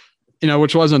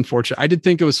 which was unfortunate. I did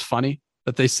think it was funny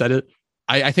that they said it.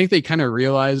 I think they kind of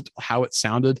realized how it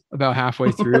sounded about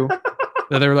halfway through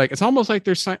that they were like, it's almost like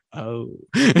they're saying,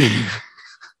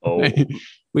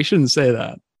 we shouldn't say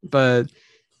that, but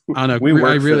I don't know. We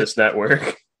work for this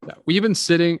network. We've been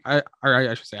sitting, I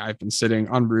should say I've been sitting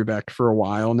on Rubeck for a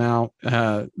while now,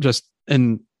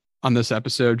 on this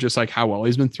episode, just like how well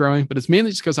he's been throwing, but it's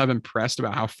mainly just because I've been impressed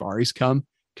about how far he's come,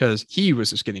 because he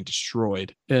was just getting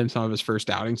destroyed in some of his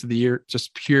first outings of the year.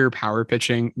 Just pure power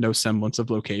pitching, no semblance of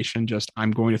location. Just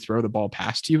I'm going to throw the ball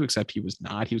past you, except he was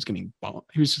not. He was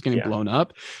just getting blown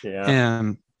up. Yeah.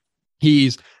 And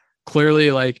he's clearly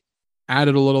like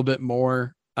added a little bit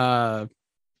more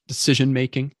decision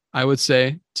making, I would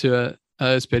say, to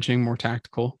his pitching, more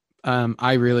tactical.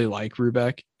 I really like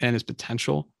Rubeck and his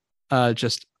potential.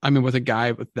 With a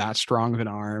guy with that strong of an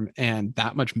arm and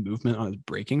that much movement on his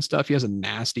breaking stuff, he has a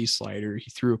nasty slider. He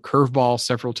threw a curveball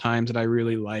several times that I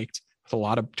really liked with a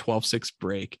lot of 12-6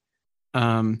 break.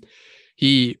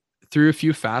 He threw a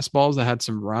few fastballs that had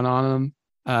some run on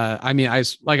them.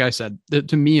 Like I said,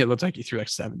 to me, it looked like he threw like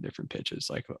 7 different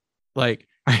pitches. Like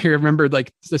I remember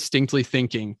like distinctly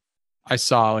thinking I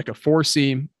saw like a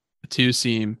 4-seam, a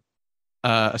 2-seam,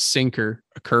 a sinker,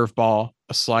 a curveball,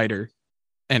 a slider,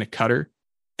 and a cutter.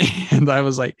 And I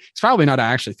was like, he's probably not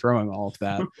actually throwing all of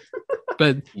that,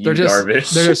 but they're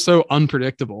just so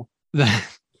unpredictable that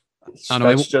I don't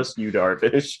know. That's just you,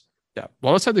 Darvish. Yeah.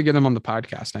 Well, let's have to get him on the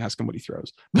podcast and ask him what he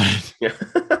throws. Yeah.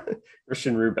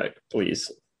 Christian Rubeck,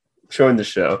 please. Showing the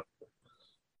show.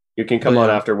 You can come on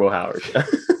after Will Howard.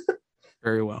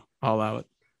 Very well. I'll allow it.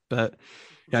 But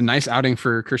yeah, nice outing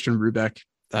for Christian Rubeck.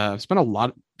 Spent a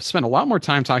lot more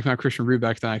time talking about Christian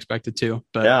Rubeck than I expected to.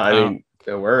 But yeah, I mean,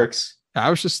 it works. I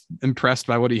was just impressed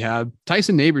by what he had.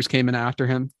 Tyson Neighbors came in after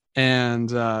him and,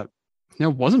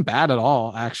 wasn't bad at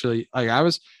all, actually.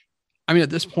 At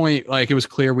this point, like it was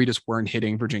clear we just weren't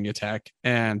hitting Virginia Tech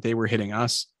and they were hitting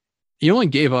us. He only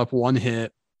gave up 1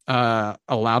 hit,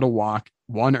 allowed a walk,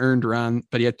 1 earned run,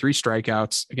 but he had 3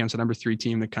 strikeouts against the number 3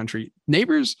 team in the country.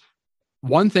 Neighbors,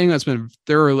 one thing that's been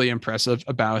thoroughly impressive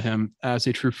about him as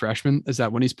a true freshman is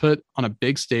that when he's put on a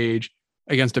big stage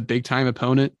against a big time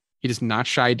opponent, he does not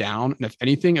shy down. And if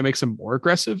anything, it makes him more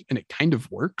aggressive, and it kind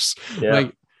of works. Yeah.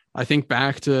 Like I think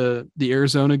back to the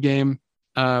Arizona game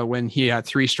when he had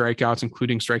 3 strikeouts,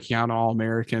 including striking out an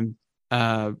All-American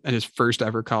at his first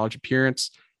ever college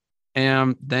appearance.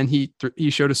 And then he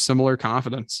showed a similar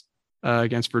confidence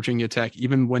against Virginia Tech.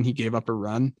 Even when he gave up a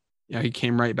run, he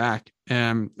came right back,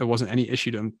 and it wasn't any issue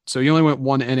to him. So he only went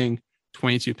 1 inning,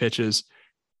 22 pitches.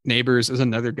 Neighbors is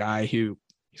another guy he's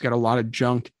got a lot of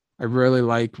junk. I really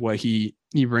like what he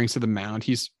brings to the mound.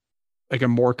 He's like a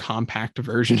more compact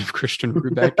version of Christian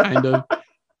Rubeck, kind of.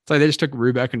 It's like they just took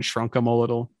Rubeck and shrunk him a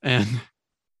little,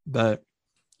 but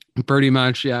pretty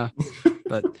much, yeah.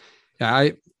 But yeah,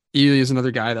 Ely is another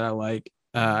guy that I like.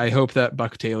 I hope that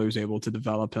Buck Taylor is able to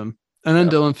develop him. And then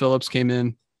Dylan Phillips came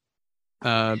in.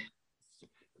 The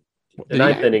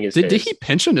 9th inning is did he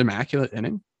pinch an immaculate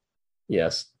inning?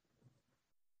 Yes,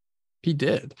 he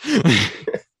did.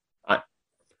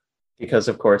 Because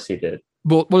of course he did.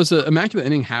 Well, does the immaculate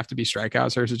inning have to be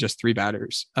strikeouts, or is it just 3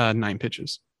 batters, 9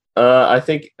 pitches? I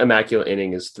think immaculate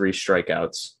inning is 3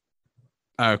 strikeouts.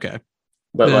 Okay.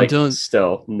 But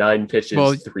still 9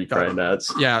 pitches, 3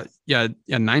 groundouts. Yeah.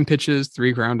 9 pitches,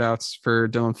 3 groundouts for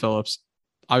Dylan Phillips.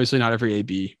 Obviously not every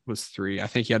AB was 3. I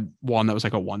think he had one that was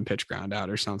like a 1-pitch groundout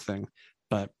or something,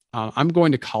 but I'm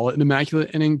going to call it an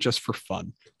immaculate inning just for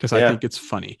fun, because I think it's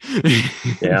funny.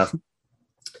 Yeah.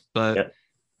 But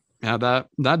yeah,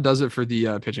 that does it for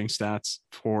the pitching stats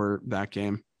for that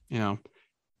game.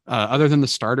 Other than the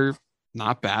starter,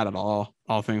 not bad at all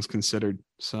things considered.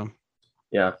 So,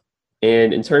 yeah.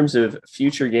 And in terms of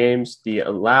future games, the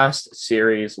last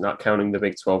series, not counting the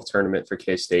Big 12 tournament for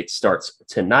K-State, starts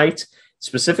tonight,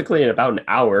 specifically in about an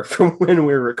hour from when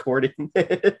we're recording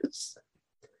this.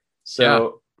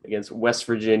 So against West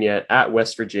Virginia, at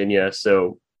West Virginia.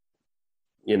 So,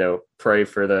 pray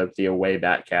for the away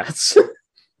Batcats.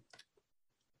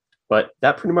 But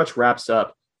that pretty much wraps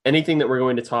up anything that we're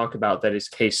going to talk about that is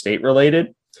K-State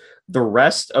related. The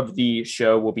rest of the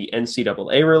show will be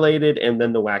NCAA related, and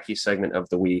then the wacky segment of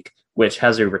the week, which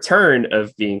has a return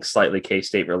of being slightly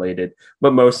K-State related,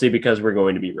 but mostly because we're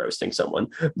going to be roasting someone.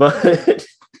 But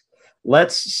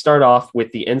let's start off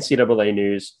with the NCAA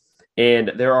news.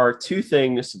 And there are two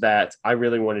things that I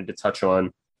really wanted to touch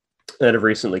on that have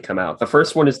recently come out. The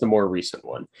first one is the more recent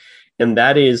one, and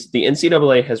that is the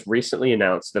NCAA has recently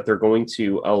announced that they're going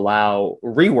to allow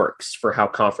reworks for how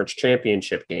conference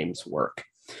championship games work.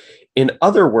 In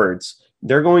other words,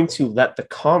 they're going to let the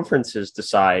conferences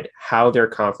decide how their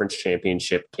conference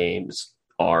championship games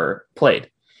are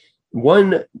played.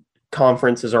 One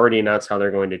conference has already announced how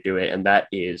they're going to do it, and that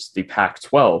is the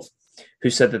Pac-12, who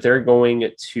said that they're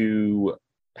going to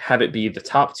have it be the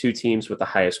top two teams with the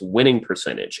highest winning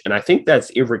percentage. And I think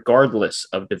that's irregardless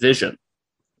of division.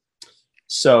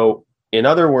 So, in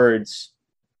other words,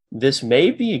 this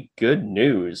may be good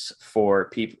news for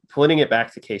people putting it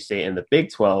back to K-State and the Big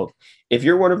 12. If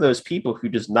you're one of those people who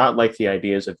does not like the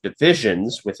ideas of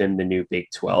divisions within the new Big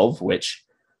 12, which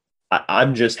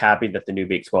I'm just happy that the new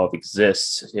Big 12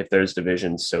 exists. If there's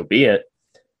divisions, so be it.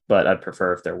 But I'd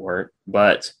prefer if there weren't.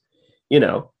 But,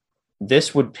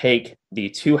 this would take the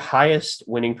two highest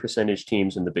winning percentage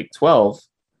teams in the Big 12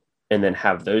 and then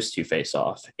have those two face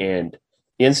off. And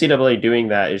the NCAA doing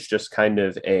that is just kind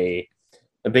of a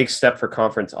big step for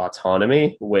conference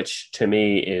autonomy, which to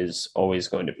me is always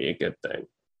going to be a good thing.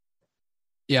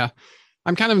 Yeah,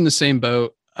 I'm kind of in the same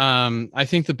boat. I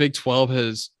think the Big 12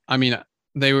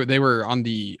 they were on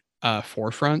the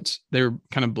forefront. They were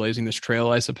kind of blazing this trail,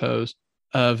 I suppose,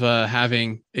 of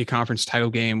having a conference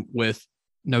title game with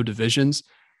no divisions.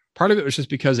 Part of it was just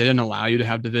because they didn't allow you to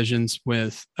have divisions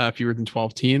with fewer than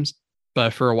 12 teams.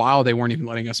 But for a while, they weren't even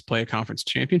letting us play a conference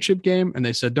championship game. And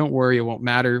they said, don't worry, it won't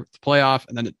matter the playoff.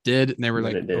 And then it did. And they were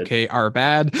like, okay, our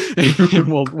bad.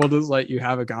 we'll just let you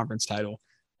have a conference title.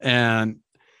 And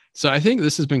so I think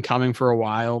this has been coming for a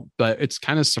while, but it's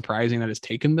kind of surprising that it's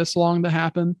taken this long to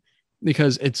happen,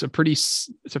 because it's a pretty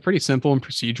simple and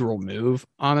procedural move.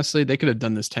 Honestly, they could have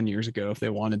done this 10 years ago if they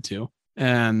wanted to.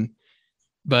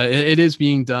 But it is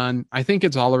being done. I think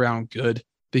it's all around good,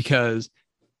 because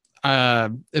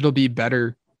it'll be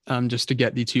better just to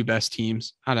get the two best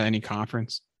teams out of any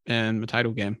conference in the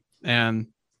title game. And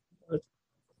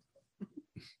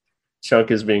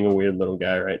Chunk is being a weird little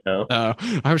guy right now.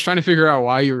 I was trying to figure out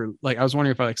why you were like, I was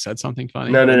wondering if I said something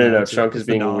funny. No. Chunk is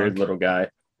being a weird little guy.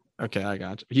 Okay, I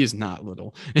got you. He's not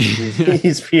little.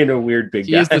 He's being a weird big guy.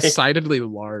 He is decidedly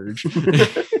large. He's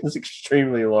an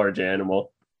extremely large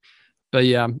animal. But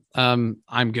yeah,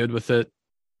 I'm good with it.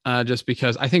 Just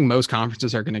because I think most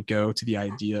conferences are going to go to the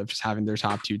idea of just having their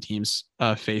top two teams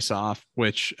face off,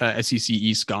 which SEC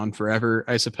East gone forever,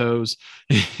 I suppose.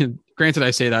 Granted,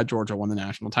 I say that Georgia won the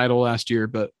national title last year,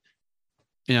 but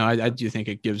I do think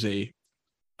it gives a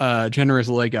generous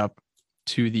leg up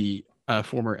to the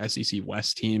former SEC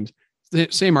West teams. The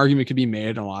same argument could be made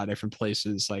in a lot of different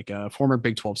places, like former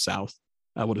Big 12 South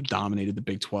would have dominated the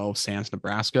Big 12 sans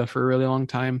Nebraska for a really long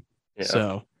time. Yeah.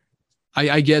 So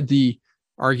I get the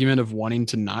argument of wanting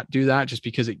to not do that, just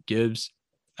because it gives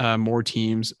more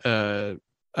teams an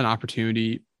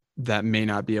opportunity that may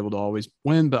not be able to always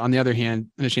win. But on the other hand,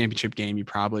 in a championship game, you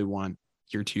probably want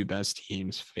your two best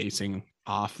teams facing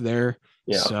off there.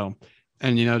 Yeah. So,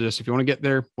 and just if you want to get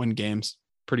there, win games,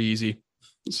 pretty easy.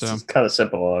 So it's kind of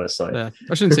simple, honestly. I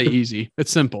shouldn't say easy.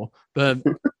 It's simple, but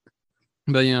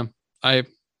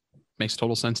makes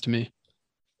total sense to me.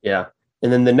 Yeah.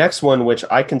 And then the next one, which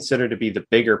I consider to be the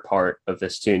bigger part of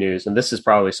this two news, and this is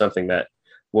probably something that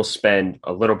we'll spend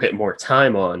a little bit more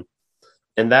time on,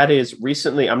 and that is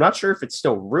recently, I'm not sure if it's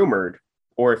still rumored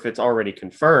or if it's already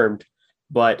confirmed,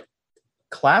 but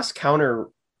class counter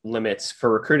limits for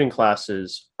recruiting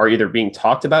classes are either being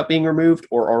talked about being removed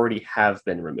or already have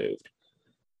been removed.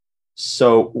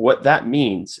 So what that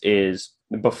means is,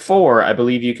 before, I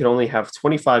believe you could only have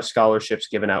 25 scholarships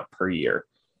given out per year.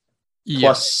 Yes.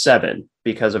 Plus 7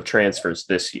 because of transfers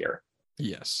this year.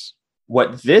 Yes.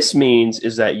 What this means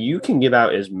is that you can give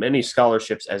out as many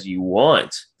scholarships as you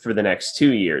want for the next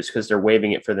 2 years, because they're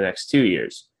waiving it for the next 2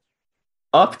 years,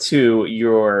 up to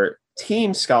your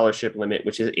team scholarship limit,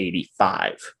 which is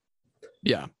 85.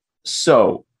 Yeah.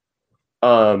 So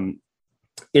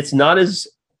it's not as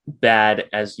bad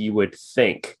as you would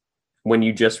think when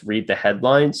you just read the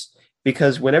headlines,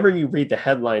 because whenever you read the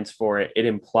headlines for it, it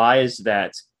implies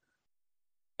that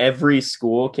every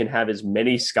school can have as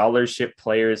many scholarship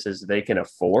players as they can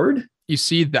afford. You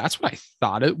see, that's what I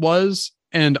thought it was.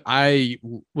 And I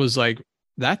was like,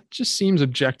 that just seems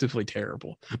objectively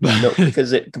terrible. No,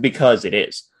 because it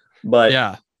is. But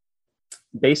yeah,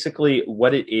 basically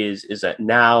what it is that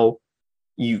now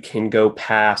you can go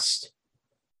past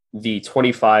the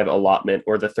 25 allotment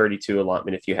or the 32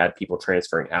 allotment if you had people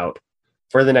transferring out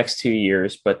for the next 2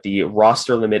 years, but the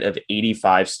roster limit of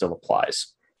 85 still applies.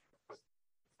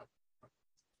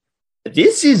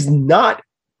 This is not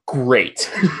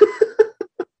great.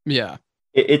 Yeah.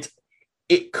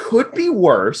 It could be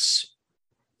worse,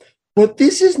 but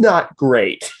this is not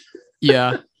great.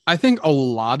 Yeah. I think a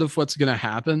lot of what's going to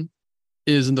happen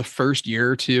is in the first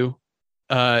year or two,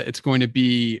 it's going to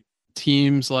be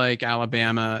teams like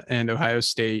Alabama and Ohio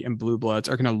State and Blue Bloods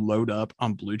are going to load up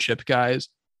on blue chip guys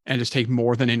and just take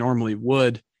more than they normally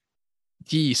would.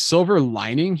 The silver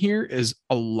lining here is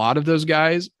a lot of those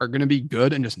guys are going to be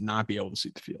good and just not be able to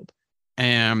see the field.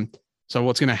 And so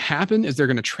what's going to happen is they're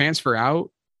going to transfer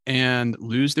out and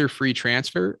lose their free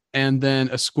transfer. And then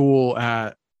a school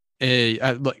at a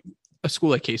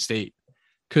school like K-State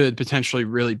could potentially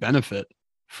really benefit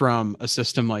from a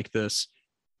system like this,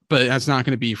 but that's not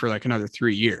going to be for like another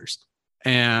 3 years.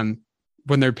 And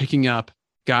when they're picking up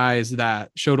guys that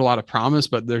showed a lot of promise,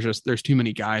 but there's too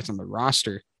many guys on the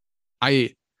roster,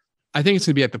 I think it's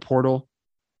going to be at the portal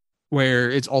where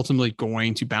it's ultimately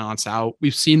going to balance out.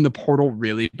 We've seen the portal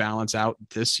really balance out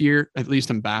this year, at least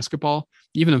in basketball.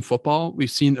 Even in football,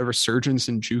 we've seen a resurgence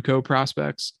in JUCO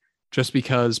prospects just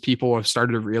because people have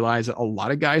started to realize that a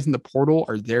lot of guys in the portal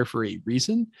are there for a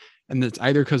reason. And it's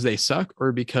either because they suck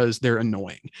or because they're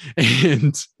annoying.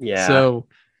 And yeah,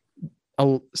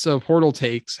 so portal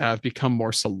takes have become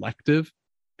more selective,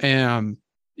 and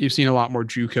you've seen a lot more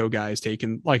JUCO guys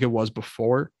taken like it was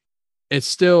before. It's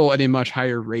still at a much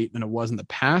higher rate than it was in the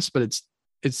past, but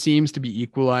it seems to be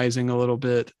equalizing a little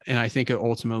bit. And I think it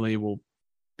ultimately will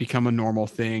become a normal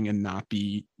thing and not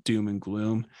be doom and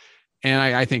gloom. And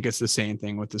I think it's the same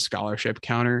thing with the scholarship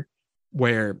counter,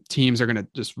 where teams are going to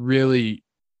just really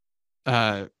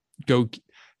they're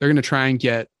going to try and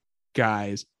get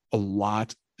guys a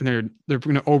lot, and they're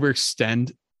going to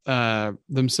overextend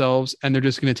themselves, and they're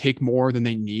just going to take more than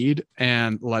they need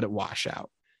and let it wash out.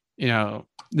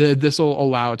 This will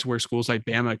allow it to where schools like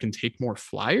Bama can take more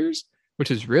flyers,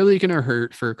 which is really going to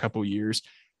hurt for a couple years.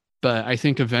 But I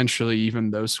think eventually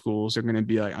even those schools are going to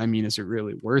be like, I mean, is it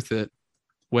really worth it?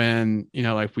 When,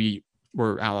 like we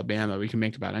were Alabama, we can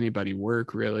make about anybody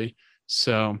work really.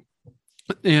 So,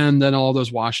 and then all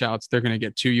those washouts, they're going to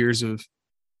get 2 years of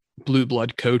blue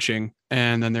blood coaching,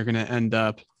 and then they're going to end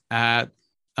up at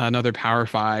another Power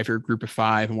 5 or Group of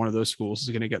 5, and one of those schools is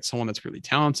going to get someone that's really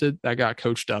talented that got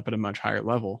coached up at a much higher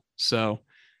level. So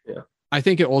yeah, I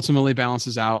think it ultimately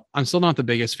balances out. I'm still not the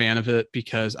biggest fan of it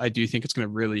because I do think it's going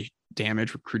to really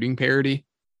damage recruiting parity.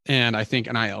 And I think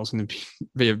NIL is going to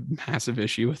be a massive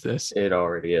issue with this. It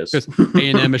already is. Because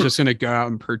A&M is just going to go out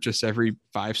and purchase every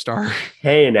 5-star.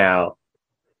 Hey, now.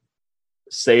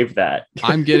 Save that.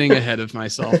 I'm getting ahead of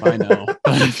myself, I know.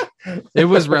 But it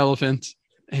was relevant.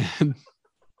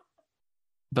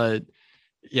 But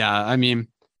yeah, I mean,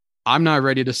 I'm not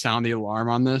ready to sound the alarm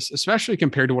on this, especially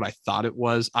compared to what I thought it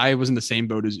was. I was in the same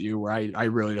boat as you, where I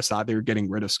really just thought they were getting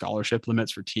rid of scholarship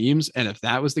limits for teams. And if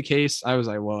that was the case, I was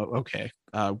like, well, okay,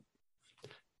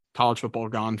 college football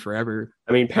gone forever.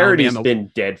 I mean, parity's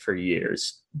been dead for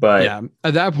years, but yeah,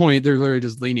 at that point, they're literally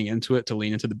just leaning into it to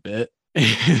lean into the bit.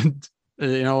 And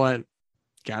you know what?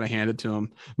 Gotta hand it to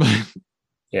them. But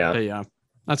yeah,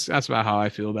 that's about how I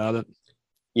feel about it.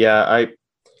 Yeah,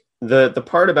 the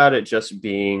part about it just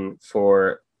being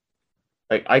for,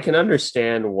 like, I can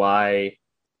understand why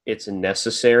it's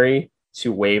necessary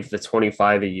to waive the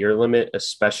 25 a year limit,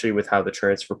 especially with how the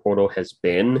transfer portal has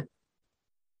been.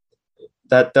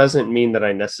 That doesn't mean that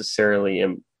I necessarily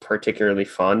am particularly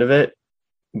fond of it,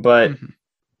 but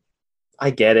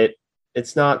I get it.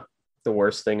 It's not the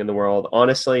worst thing in the world.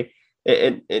 Honestly,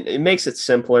 it makes it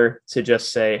simpler to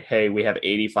just say, hey, we have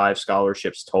 85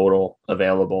 scholarships total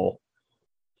available.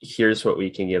 Here's what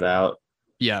we can give out.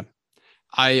 Yeah.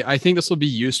 I think this will be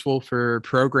useful for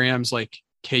programs like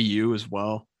KU as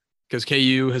well, because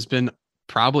KU has been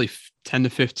probably 10 to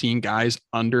 15 guys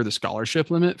under the scholarship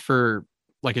limit for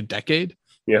like a decade.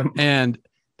 Yeah. And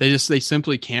they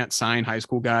simply can't sign high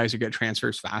school guys or get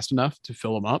transfers fast enough to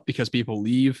fill them up because people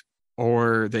leave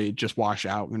or they just wash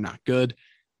out and they're not good.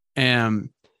 And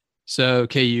so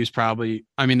KU's probably,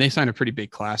 I mean, they signed a pretty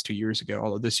big class 2 years ago,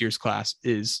 although this year's class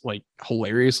is like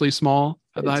hilariously small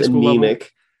at the high school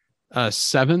anemic level.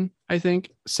 7, I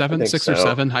think 6 or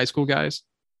 7 high school guys,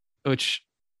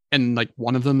 and like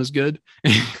one of them is good.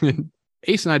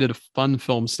 Ace and I did a fun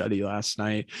film study last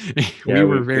night. We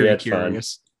were very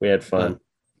curious. We had fun.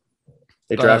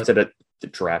 They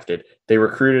they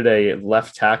recruited a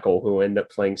left tackle who ended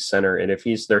up playing center. And if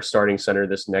he's their starting center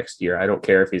this next year, I don't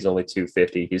care if he's only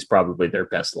 250. He's probably their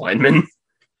best lineman.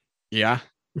 Yeah,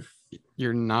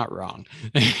 you're not wrong.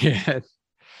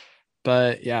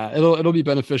 But yeah, it'll be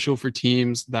beneficial for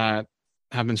teams that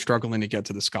have been struggling to get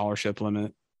to the scholarship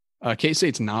limit.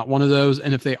 K-State's not one of those,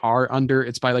 and if they are under,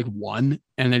 it's by like one,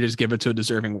 and they just give it to a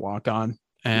deserving walk-on,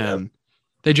 and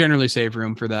they generally save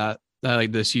room for that.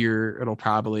 Like this year, it'll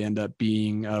probably end up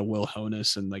being Will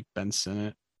Honus and like Ben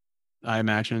Sinnott, I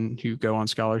imagine, who go on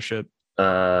scholarship.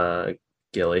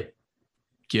 Gilly.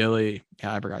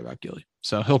 Yeah, I forgot about Gilly.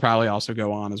 So he'll probably also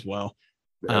go on as well.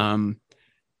 Yeah.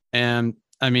 And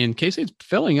I mean, K-State's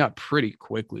filling up pretty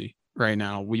quickly right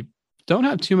now. We don't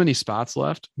have too many spots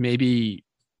left. Maybe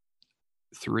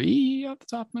 3 off the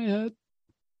top of my head,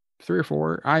 3 or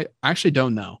 4. I actually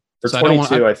don't know. For so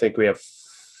 22, I think we have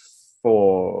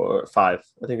 5. I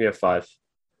think we have 5.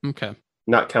 Okay.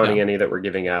 Not counting any that we're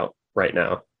giving out right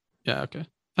now. Yeah. Okay.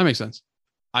 That makes sense.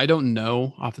 I don't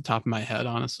know off the top of my head,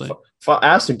 honestly.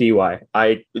 Ask DY.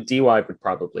 DY would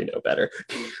probably know better.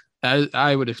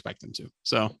 I would expect him to.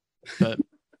 So, but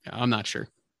yeah, I'm not sure.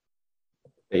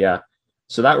 But yeah.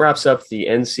 So that wraps up the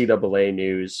NCAA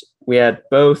news. We had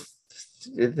both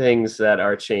things that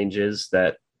are changes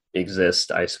that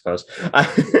exist, I suppose.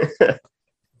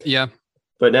 Yeah.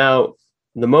 But now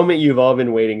the moment you've all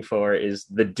been waiting for is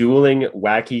the dueling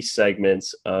wacky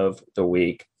segments of the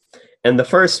week. And the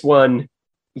first one,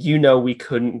 we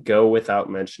couldn't go without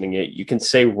mentioning it. You can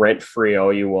say rent-free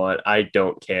all you want. I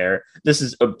don't care. This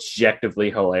is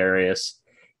objectively hilarious.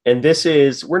 And this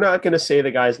is, we're not going to say the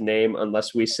guy's name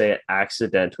unless we say it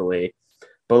accidentally.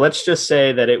 But let's just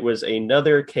say that it was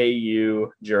another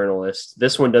KU journalist.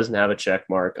 This one doesn't have a check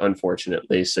mark,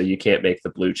 unfortunately, so you can't make the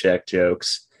blue check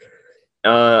jokes.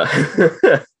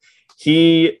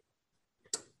 He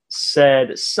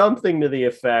said something to the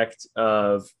effect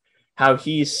of how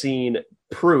he's seen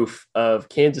proof of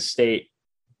Kansas State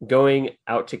going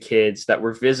out to kids that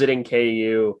were visiting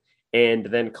KU and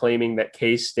then claiming that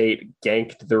K-State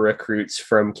ganked the recruits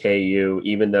from KU,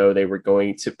 even though they were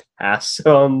going to pass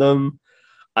on them.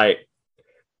 If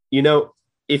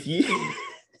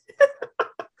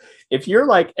you're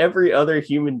like every other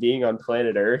human being on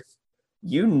planet Earth,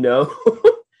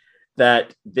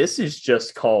 that this is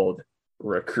just called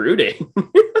recruiting.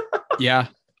 Yeah.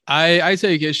 I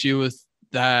take issue with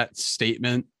that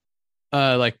statement.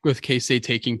 Like with K-State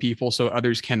taking people so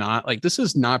others cannot. Like, this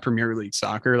is not Premier League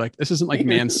soccer. Like, this isn't like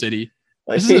Man City.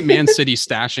 This isn't Man City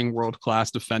stashing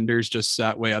world-class defenders just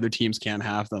that way other teams can't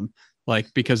have them.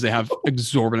 Like, because they have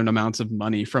exorbitant amounts of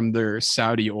money from their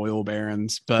Saudi oil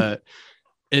barons. But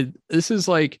this is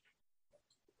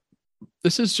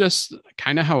just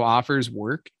kind of how offers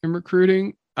work in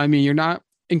recruiting. I mean, you're not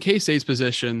in K-State's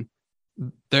position.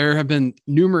 There have been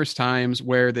numerous times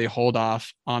where they hold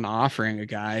off on offering a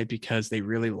guy because they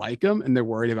really like him and they're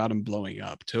worried about him blowing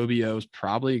up. Tobio is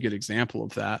probably a good example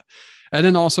of that. And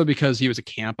then also because he was a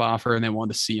camp offer and they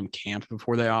wanted to see him camp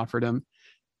before they offered him.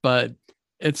 But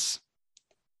it's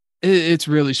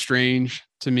really strange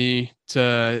to me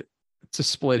to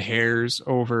split hairs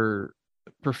over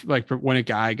like when a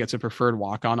guy gets a preferred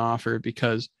walk-on offer,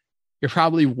 because you're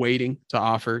probably waiting to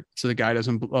offer so the guy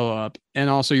doesn't blow up. And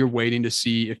also you're waiting to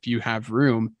see if you have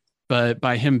room, but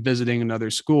by him visiting another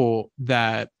school,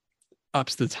 that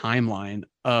ups the timeline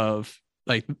of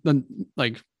like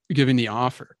giving the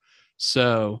offer.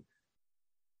 So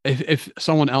if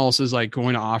someone else is like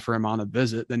going to offer him on a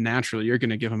visit, then naturally you're going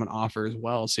to give him an offer as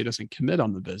well, so he doesn't commit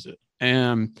on the visit.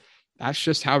 And that's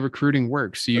just how recruiting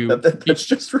works. That's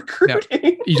just recruiting.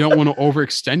 Yeah, you don't want to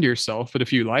overextend yourself, but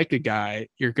if you like a guy,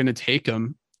 you're going to take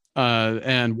him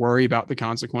and worry about the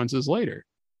consequences later.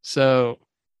 So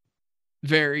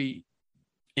very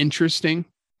interesting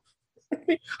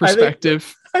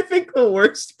perspective. I think the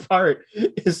worst part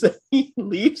is that he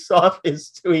leaves off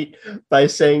his tweet by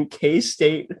saying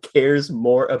K-State cares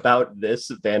more about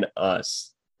this than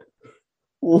us.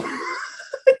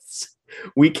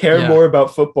 We care more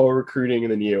about football recruiting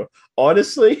than you.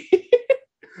 Honestly,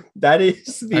 that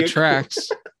tracks.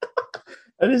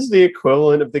 That is the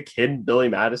equivalent of the kid Billy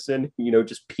Madison,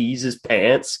 just pees his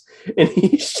pants. And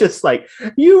he's just like,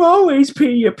 you always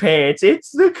pee your pants.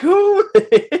 It's the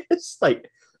coolest.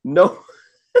 Like, no.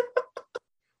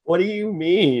 What do you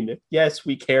mean? Yes,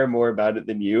 we care more about it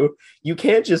than you. You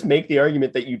can't just make the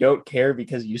argument that you don't care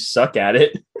because you suck at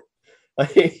it.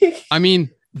 I mean,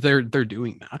 they're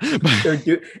doing that.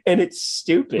 And it's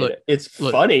stupid. It's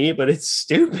funny, but it's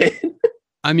stupid.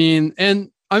 I mean,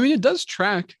 it does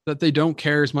track that they don't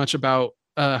care as much about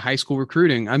high school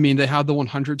recruiting. I mean, they have the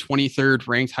 123rd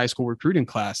ranked high school recruiting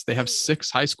class. They have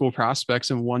 6 high school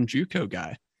prospects and 1 JUCO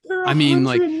guy. There are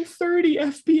 130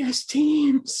 FBS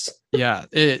teams. Yeah,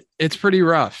 it's pretty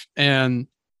rough. And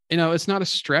it's not a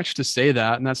stretch to say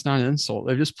that, and that's not an insult.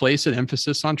 They've just placed an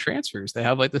emphasis on transfers. They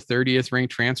have like the 30th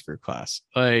ranked transfer class.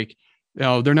 Like,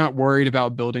 they're not worried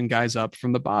about building guys up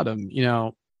from the bottom.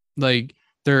 Like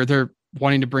they're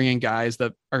wanting to bring in guys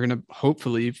that are going to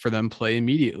hopefully for them play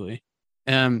immediately.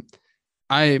 And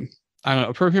I don't know,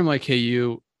 a program like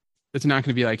KU, it's not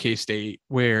going to be like K-State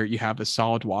where you have a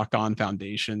solid walk-on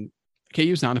foundation.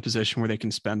 KU is not in a position where they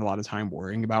can spend a lot of time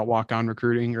worrying about walk-on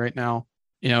recruiting right now.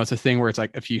 It's a thing where it's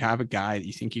like, if you have a guy that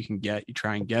you think you can get, you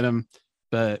try and get him.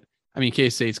 But I mean,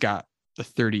 K-State's got a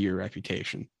 30-year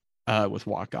reputation with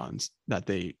walk-ons that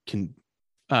they can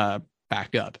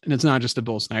back up. And it's not just a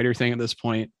Bill Snyder thing at this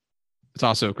point. It's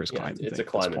also a Chris Kleiman thing. It's a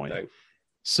Kleiman thing.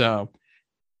 So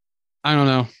I don't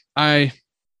know.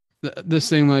 This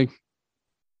thing like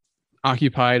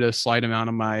occupied a slight amount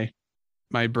of my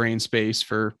brain space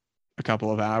for a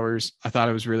couple of hours. I thought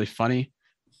it was really funny.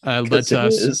 Led to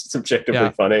us. It's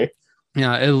subjectively funny.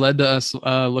 Yeah, it led to us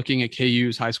looking at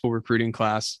KU's high school recruiting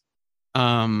class. They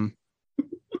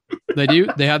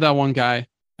had that one guy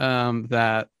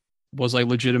that was like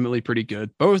legitimately pretty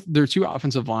good. Both their two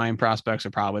offensive line prospects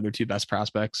are probably their two best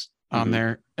prospects on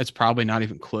there. It's probably not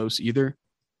even close either.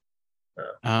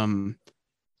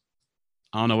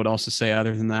 I don't know what else to say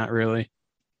other than that, really.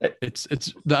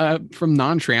 It's from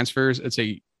non-transfers, it's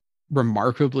a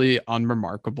remarkably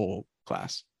unremarkable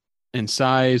class in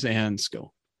size and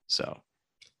skill. So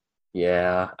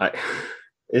yeah,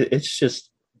 it's just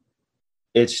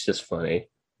funny.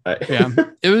 Yeah,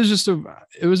 it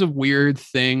was a weird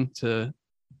thing to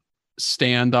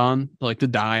stand on, like to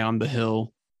die on the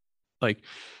hill. Like,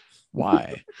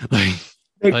 why? Like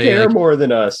they care more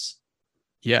than us.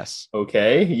 Yes.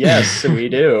 Okay. Yes, we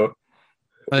do.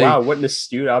 Wow, what an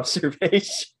astute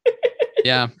observation.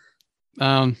 Yeah.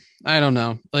 I don't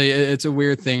know. Like, it's a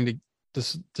weird thing to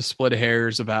split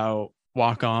hairs about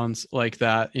walk-ons like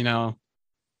that,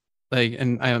 Like,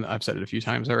 and I've said it a few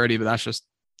times already, but that's just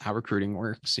how recruiting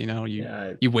works.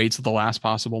 You wait till the last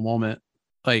possible moment.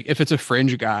 Like, if it's a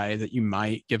fringe guy that you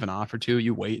might give an offer to,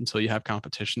 you wait until you have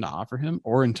competition to offer him,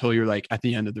 or until you're like at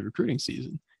the end of the recruiting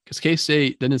season. Because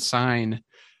K-State didn't sign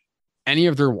any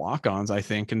of their walk-ons, I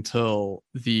think, until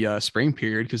the spring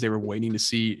period, because they were waiting to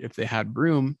see if they had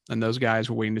room, and those guys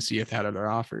were waiting to see if they had other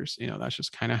offers. That's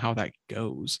just kind of how that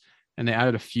goes. And they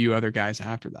added a few other guys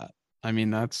after that. I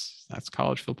mean, that's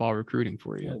college football recruiting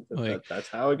for you. Like, that's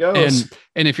how it goes.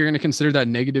 And if you're going to consider that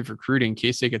negative recruiting,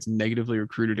 K-State gets negatively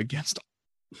recruited against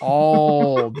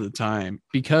all the time,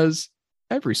 because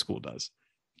every school does.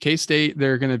 K-State,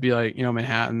 they're going to be like,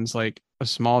 Manhattan's like a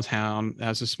small town,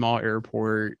 has a small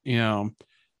airport, they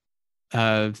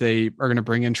are going to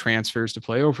bring in transfers to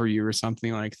play over you or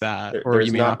something like that. Or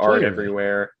you may not art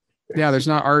everywhere. Yeah, there's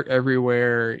not art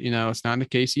everywhere. It's not in the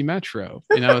KC Metro,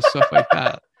 stuff like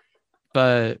that.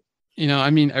 But,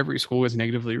 every school is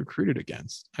negatively recruited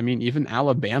against. I mean, even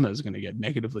Alabama is going to get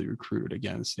negatively recruited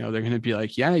against. They're going to be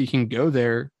like, yeah, you can go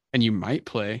there and you might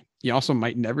play. You also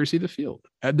might never see the field.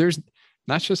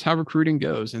 That's just how recruiting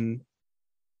goes. And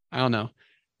I don't know.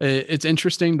 It's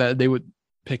interesting that they would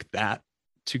pick that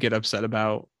to get upset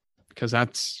about, because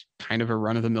that's kind of a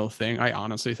run-of-the-mill thing. I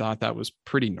honestly thought that was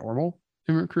pretty normal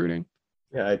in recruiting.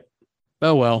 Yeah.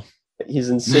 Oh, well. He's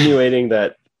insinuating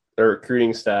that the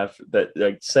recruiting staff, that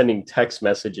like sending text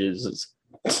messages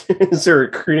is a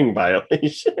recruiting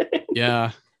violation.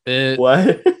 Yeah.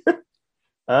 What?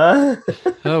 Oh,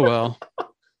 well.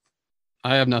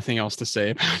 I have nothing else to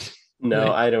say about it.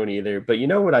 No, I don't either. But you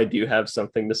know what I do have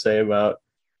something to say about?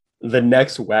 The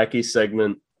next wacky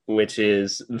segment, which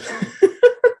is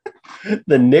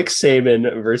the Nick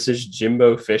Saban versus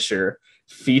Jimbo Fisher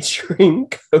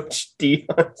featuring Coach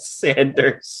Deion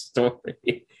Sanders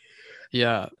story.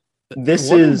 Yeah.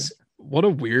 What a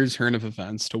weird turn of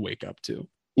events to wake up to.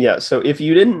 Yeah. So if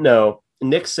you didn't know,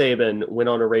 Nick Saban went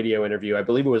on a radio interview, I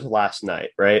believe it was last night,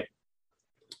 right?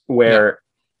 Where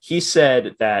he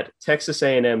said that Texas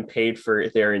A&M paid for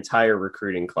their entire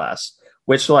recruiting class,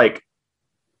 which like,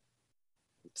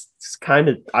 it's kind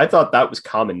of, I thought that was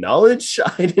common knowledge.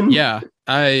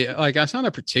 That's not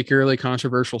a particularly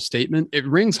controversial statement. It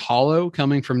rings hollow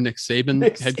coming from Nick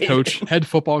Saban, head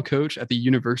football coach at the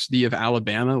University of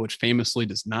Alabama, which famously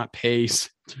does not pay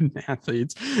student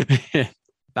athletes.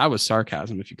 That was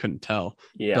sarcasm if you couldn't tell.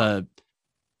 Yeah. But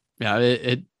yeah,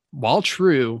 it while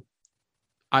true,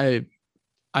 I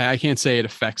can't say it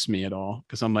affects me at all,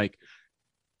 because I'm like,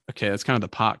 okay, that's kind of the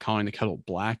pot calling the kettle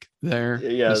black there,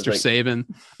 Mr. Saban.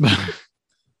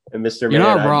 And Mr. You're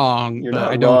not wrong, but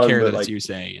I don't care that it's you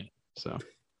saying it. So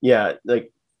yeah,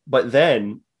 but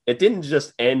then it didn't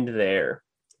just end there.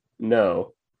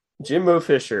 No, Jimbo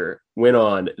Fisher went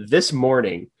on this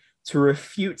morning to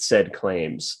refute said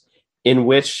claims, in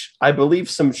which I believe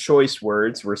some choice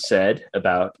words were said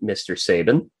about Mr.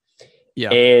 Saban.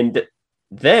 Yeah. And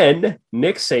then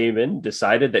Nick Saban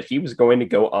decided that he was going to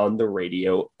go on the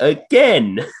radio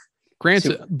again.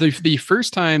 Granted, the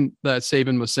first time that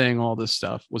Saban was saying all this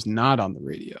stuff was not on the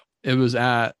radio. It was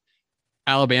at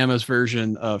Alabama's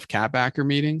version of catbacker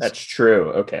meetings. That's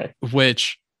true. Okay.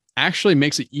 Which actually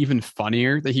makes it even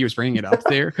funnier that he was bringing it up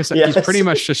there, because Yes. he's pretty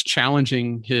much just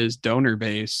challenging his donor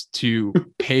base to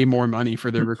pay more money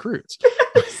for their recruits.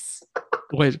 Yes.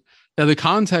 Which, now the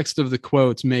context of the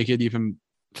quotes make it even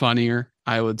funnier,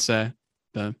 I would say.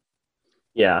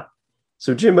 Yeah.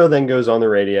 So Jimbo then goes on the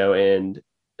radio and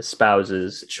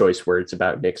espouses choice words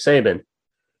about Nick Saban.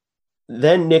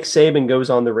 Then Nick Saban goes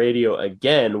on the radio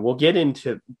again. We'll get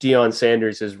into Deion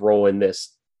Sanders' role in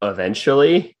this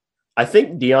eventually. I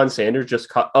think Deion Sanders just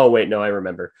caught. Oh, wait, no, I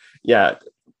remember. Yeah.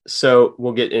 So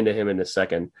we'll get into him in a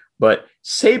second. But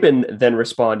Saban then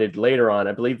responded later on.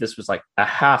 I believe this was like a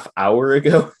half hour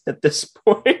ago at this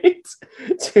point,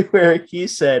 to where he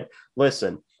said,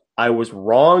 listen, I was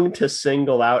wrong to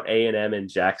single out A&M and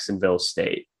Jacksonville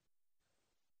State.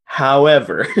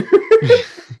 However,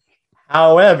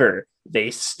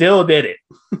 they still did it.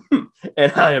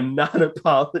 And I am not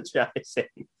apologizing.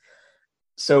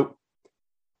 So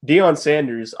Deion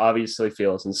Sanders obviously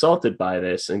feels insulted by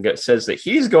this and says that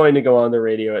he's going to go on the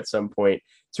radio at some point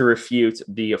to refute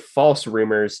the false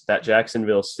rumors that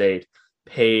Jacksonville State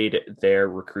paid their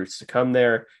recruits to come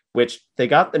there, which they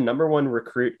got the number one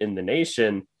recruit in the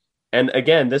nation. And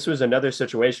again, this was another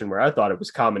situation where I thought it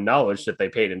was common knowledge that they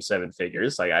paid him seven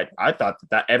figures. Like I thought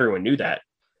that everyone knew that.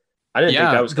 I didn't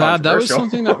think that was controversial. That was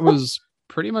something that was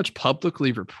pretty much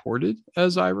publicly reported,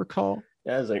 as I recall.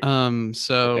 Yeah, I was like,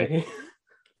 so okay.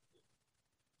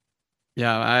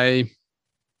 Yeah,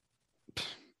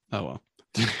 oh well.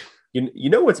 You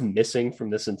know what's missing from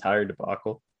this entire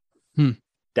debacle?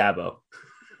 Dabo.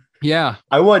 Yeah.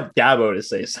 I want Dabo to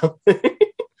say something,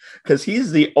 because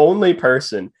he's the only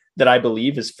person that I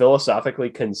believe is philosophically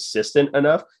consistent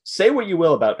enough. Say what you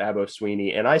will about Dabo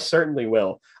Swinney, and I certainly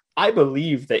will. I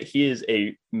believe that he is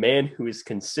a man who is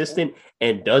consistent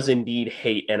and does indeed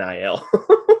hate NIL.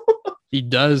 He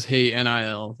does hate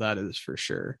NIL, that is for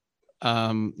sure.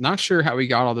 Not sure how he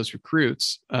got all those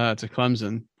recruits to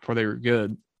Clemson before they were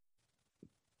good.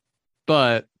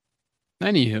 But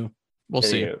anywho, we'll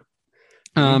see.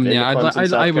 I'd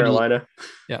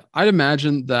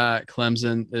imagine that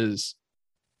Clemson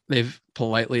they've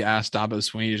politely asked Dabo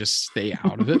Swinney to just stay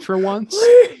out of it for once.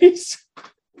 Please.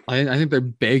 I think they're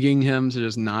begging him to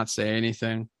just not say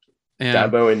anything. And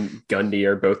Dabo and Gundy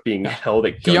are both being held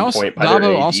at gunpoint by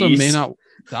their ADs.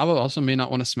 Dabo also may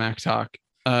not want to smack talk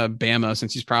Bama,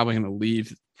 since he's probably going to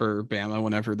leave for Bama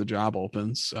whenever the job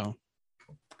opens. So,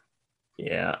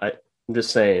 yeah, I'm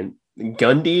just saying,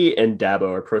 Gundy and Dabo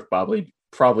are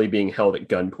probably being held at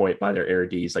gunpoint by their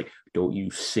ADs. Like, don't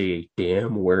you say a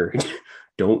damn word.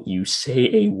 Don't you say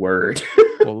a word.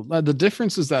 Well, the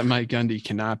difference is that Mike Gundy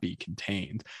cannot be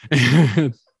contained.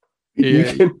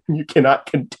 You cannot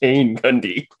contain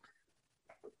Gundy.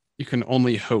 You can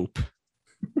only hope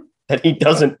that he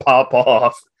doesn't pop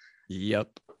off. Yep.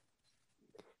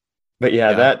 But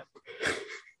yeah.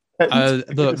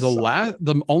 The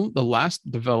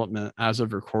last development as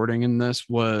of recording in this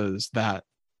was that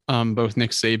both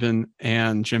Nick Saban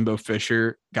and Jimbo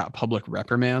Fisher got public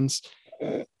reprimands,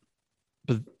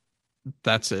 but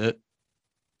that's it.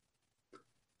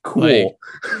 Cool.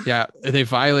 Yeah, they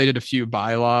violated a few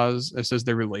bylaws. It says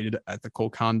they're related to ethical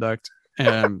conduct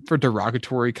and for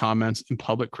derogatory comments and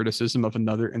public criticism of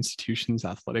another institution's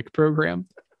athletic program.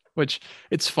 Which,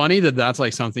 it's funny that that's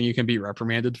like something you can be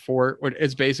reprimanded for.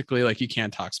 It's basically like you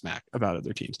can't talk smack about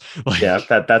other teams. Like, yeah,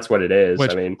 that's what it is.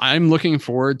 I mean, I'm looking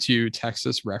forward to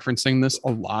Texas referencing this a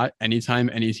lot anytime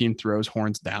any team throws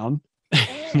horns down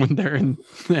when they're in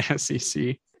the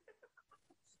SEC.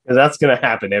 Because that's going to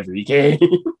happen every game.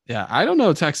 Yeah, I don't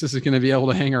know if Texas is going to be able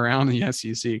to hang around in the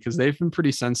SEC, because they've been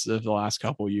pretty sensitive the last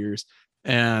couple of years.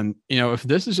 And, if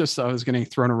this is just stuff that's getting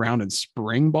thrown around in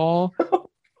spring ball,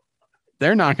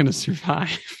 they're not going to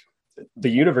survive. The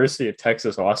University of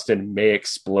Texas Austin may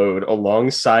explode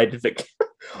alongside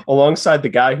the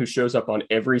guy who shows up on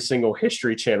every single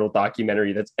History Channel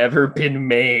documentary that's ever been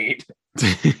made.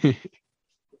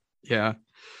 Yeah.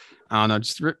 I don't know,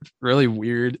 just really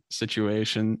weird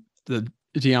situation that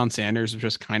Deion Sanders was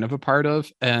just kind of a part of,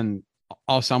 and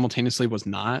all simultaneously was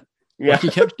not. Yeah,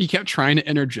 like he kept trying to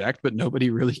interject, but nobody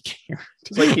really cared.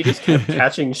 It's like he just kept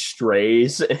catching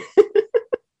strays.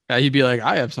 Yeah, he'd be like,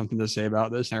 I have something to say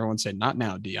about this. And everyone would say, not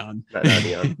now, Deion. Not now,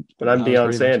 Deion. But I'm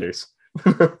Deion Sanders.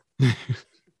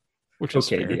 which is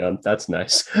okay, fair. Dion, that's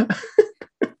nice.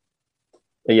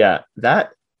 Yeah,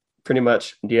 that pretty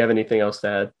much. Do you have anything else to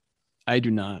add? I do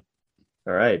not.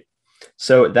 All right.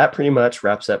 So that pretty much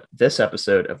wraps up this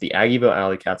episode of the Aggieville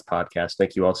Alley Cats podcast.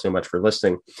 Thank you all so much for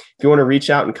listening. If you want to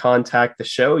reach out and contact the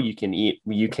show, you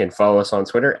can follow us on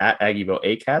Twitter at Aggieville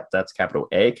ACAT. That's capital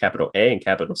A, and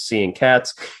capital C in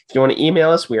cats. If you want to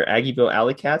email us, we are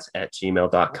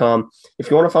AggievilleAlleyCats@gmail.com. If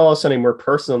you want to follow us on a more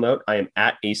personal note, I am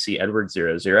at AC Edward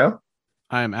 00.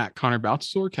 I am at Connor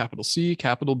Baltzor, capital C,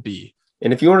 capital B.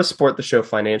 And if you want to support the show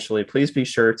financially, please be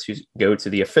sure to go to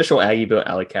the official Aggieville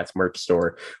Alley Cats merch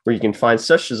store, where you can find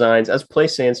such designs as Play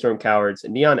Sandstorm Cowards,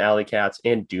 Neon Alley Cats,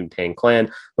 and Doontang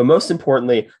Clan. But most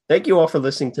importantly, thank you all for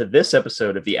listening to this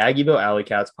episode of the Aggieville Alley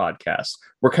Cats podcast.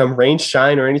 Where come rain,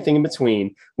 shine, or anything in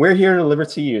between, we're here to deliver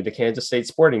to you the Kansas State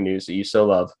sporting news that you so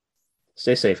love.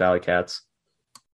 Stay safe, Alley Cats.